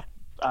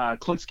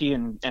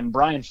Klinsky and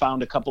Brian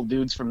found a couple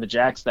dudes from the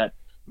Jacks that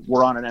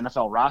were on an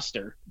NFL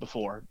roster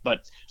before,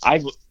 but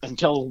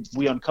until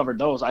we uncovered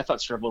those, I thought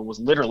Streveler was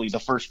literally the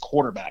first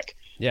quarterback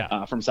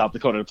from South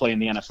Dakota to play in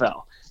the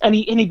NFL, and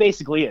he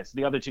basically is.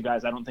 The other two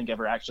guys I don't think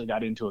ever actually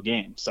got into a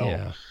game.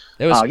 So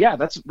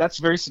that's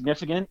very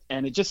significant,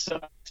 and it just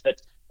sucks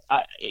that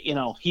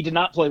he did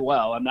not play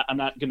well. I'm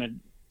not going to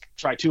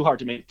try too hard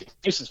to make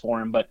excuses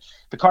for him, but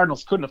the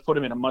Cardinals couldn't have put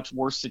him in a much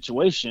worse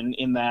situation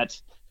in that,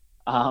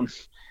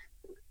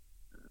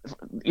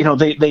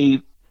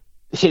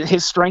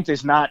 his strength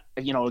is not,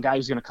 a guy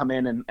who's going to come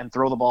in and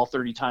throw the ball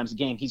 30 times a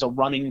game. He's a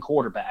running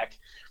quarterback.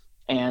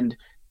 And,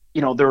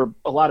 there were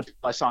a lot of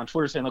people I saw on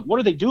Twitter saying, like, what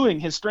are they doing?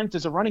 His strength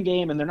is a running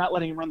game and they're not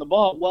letting him run the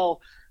ball.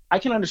 Well, I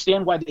can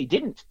understand why they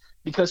didn't,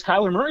 because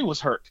Kyler Murray was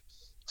hurt.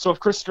 So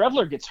if Chris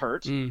Streveler gets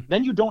hurt,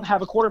 then you don't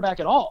have a quarterback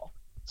at all.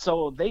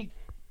 So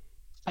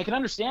I can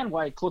understand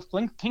why Cliff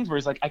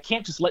Kingsbury's like, I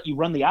can't just let you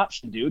run the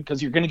option, dude,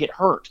 because you're going to get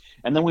hurt,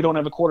 and then we don't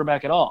have a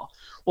quarterback at all.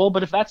 Well,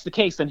 but if that's the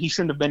case, then he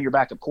shouldn't have been your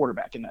backup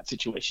quarterback in that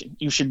situation.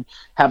 You should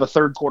have a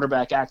third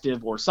quarterback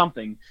active or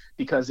something,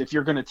 because if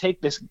you're going to take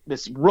this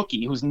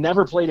rookie who's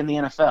never played in the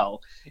NFL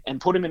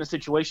and put him in a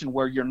situation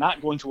where you're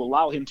not going to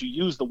allow him to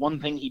use the one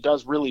thing he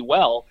does really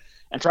well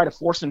and try to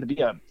force him to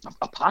be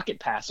a pocket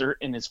passer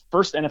in his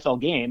first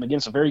NFL game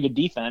against a very good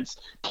defense,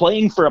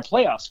 playing for a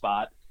playoff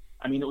spot,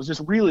 I mean, it was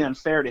just really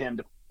unfair to him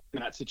to in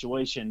that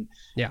situation.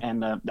 Yeah.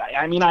 And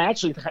I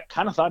actually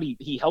kind of thought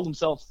he handled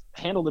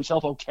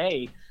himself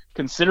okay,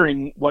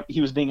 considering what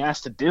he was being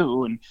asked to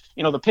do. And,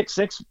 the pick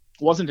 6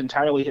 wasn't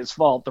entirely his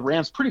fault. The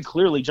Rams pretty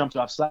clearly jumped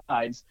off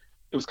sides.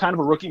 It was kind of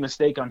a rookie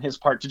mistake on his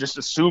part to just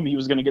assume he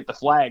was going to get the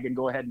flag and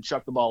go ahead and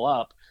chuck the ball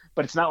up.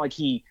 But it's not like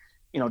he,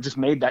 just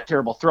made that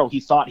terrible throw. He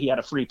thought he had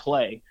a free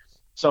play.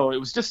 So it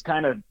was just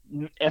kind of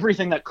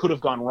everything that could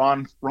have gone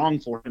wrong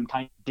for him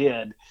kind of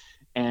did.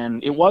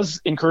 And it was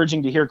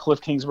encouraging to hear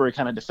Cliff Kingsbury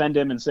kind of defend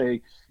him and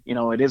say,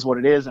 it is what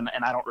it is, and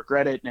I don't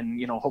regret it,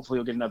 and, hopefully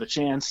he'll get another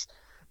chance.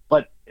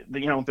 But,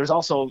 there's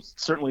also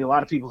certainly a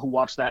lot of people who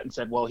watched that and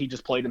said, well, he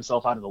just played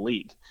himself out of the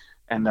league.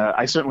 And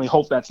I certainly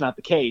hope that's not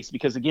the case,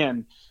 because,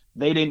 again,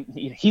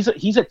 he's a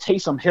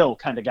Taysom Hill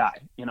kind of guy.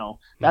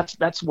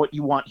 That's what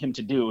you want him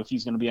to do if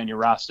he's going to be on your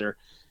roster.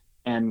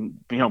 And,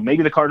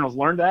 maybe the Cardinals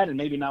learned that, and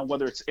maybe now,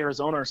 whether it's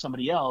Arizona or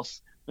somebody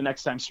else, the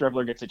next time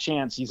Strebler gets a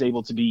chance, he's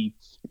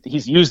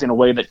used in a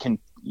way that can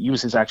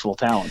use his actual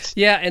talents.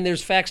 Yeah, and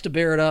there's facts to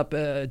bear it up,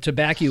 to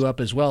back you up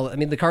as well. I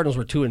mean, the Cardinals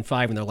were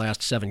 2-5 in their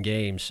last 7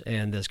 games,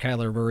 and as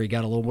Kyler Murray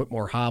got a little bit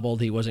more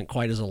hobbled, he wasn't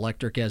quite as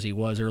electric as he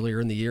was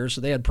earlier in the year, so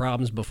they had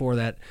problems before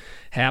that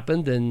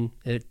happened, and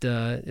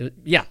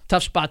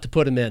tough spot to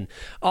put him in.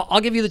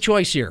 I'll give you the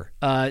choice here.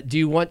 Do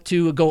you want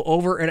to go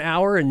over an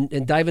hour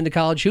and dive into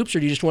college hoops, or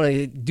do you just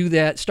want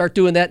to start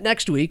doing that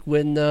next week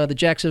when the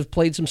Jacks have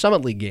played some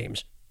Summit League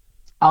games?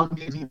 I'll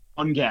give you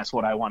one guess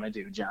what I want to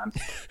do, John.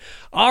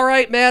 All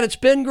right, Matt, it's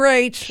been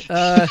great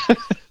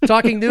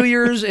talking New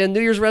Year's and New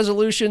Year's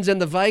resolutions and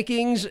the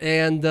Vikings,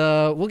 and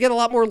we'll get a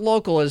lot more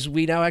local as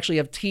we now actually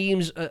have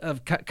teams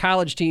of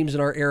college teams in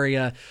our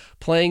area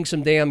playing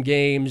some damn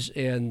games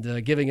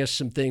and giving us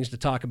some things to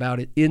talk about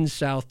in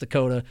South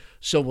Dakota.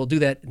 So we'll do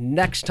that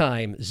next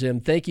time. Zim,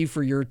 thank you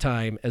for your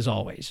time as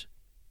always.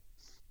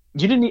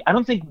 I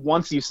don't think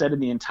once you said in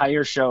the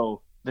entire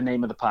show the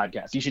name of the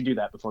podcast. You should do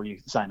that before you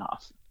sign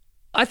off.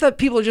 I thought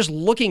people are just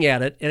looking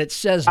at it, and it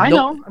says... I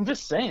know. I'm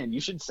just saying. You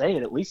should say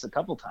it at least a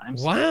couple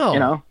times.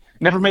 Wow.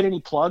 Never made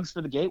any plugs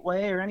for the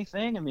Gateway or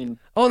anything? I mean...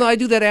 Oh, no, I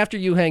do that after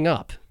you hang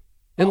up.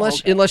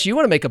 Unless you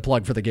want to make a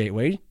plug for the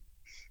Gateway.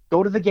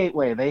 Go to the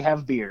Gateway. They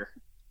have beer.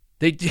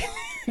 They do.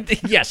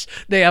 Yes,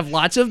 they have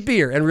lots of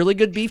beer and really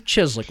good beef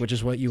chislic, which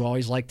is what you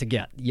always like to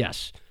get.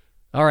 Yes.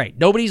 All right.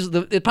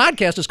 The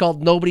podcast is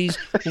called Nobody's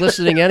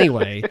Listening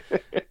Anyway.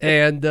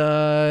 And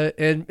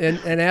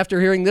after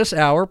hearing this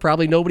hour,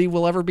 probably nobody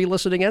will ever be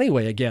listening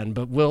anyway again,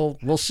 but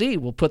we'll see.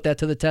 We'll put that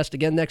to the test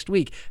again next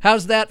week.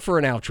 How's that for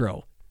an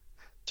outro?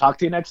 Talk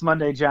to you next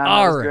Monday, John.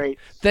 All that was right. Great.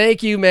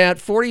 Thank you, Matt.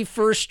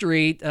 41st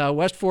Street,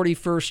 West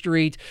 41st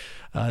Street,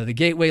 the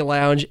Gateway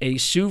Lounge, a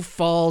Sioux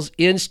Falls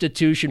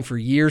institution for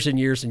years and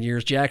years and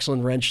years.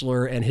 Jackson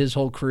Rentschler and his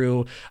whole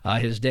crew,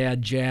 his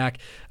dad, Jack.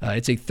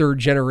 It's a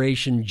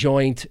third-generation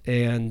joint,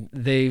 and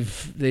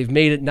they've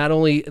made it not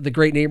only the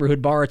great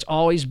neighborhood bar it's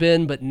always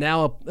been, but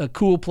now a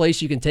cool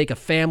place you can take a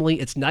family.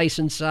 It's nice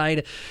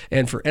inside.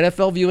 And for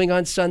NFL viewing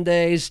on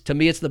Sundays, to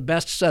me, it's the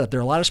best setup. There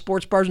are a lot of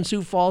sports bars in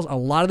Sioux Falls. A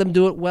lot of them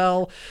do it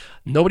well.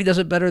 Nobody does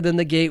it better than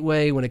the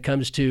Gateway when it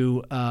comes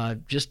to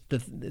just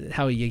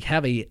how you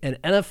have an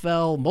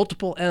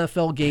multiple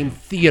NFL game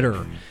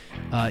theater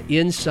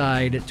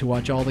inside to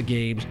watch all the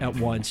games at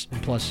once,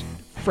 and plus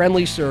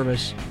friendly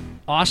service,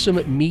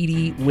 awesome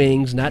meaty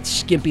wings, not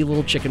skimpy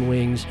little chicken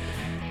wings,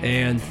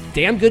 and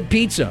damn good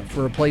pizza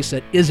for a place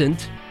that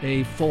isn't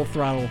a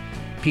full-throttle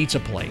pizza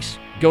place.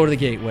 Go to the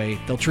Gateway.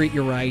 They'll treat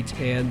you right,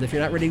 and if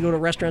you're not ready to go to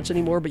restaurants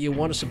anymore but you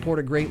want to support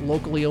a great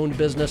locally owned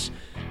business,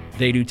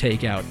 they do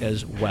takeout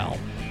as well.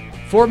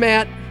 For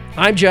Matt,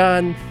 I'm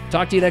John.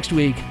 Talk to you next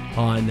week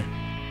on,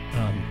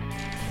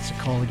 what's it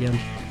called again?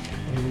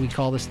 What do we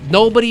call this?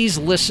 Nobody's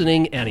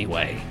Listening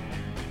Anyway.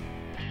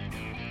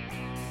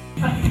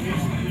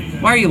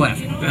 Why are you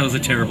laughing? That was a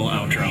terrible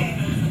outro.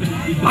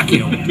 Fuck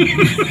you.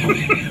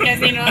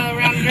 Casino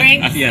around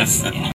drinks? Yes.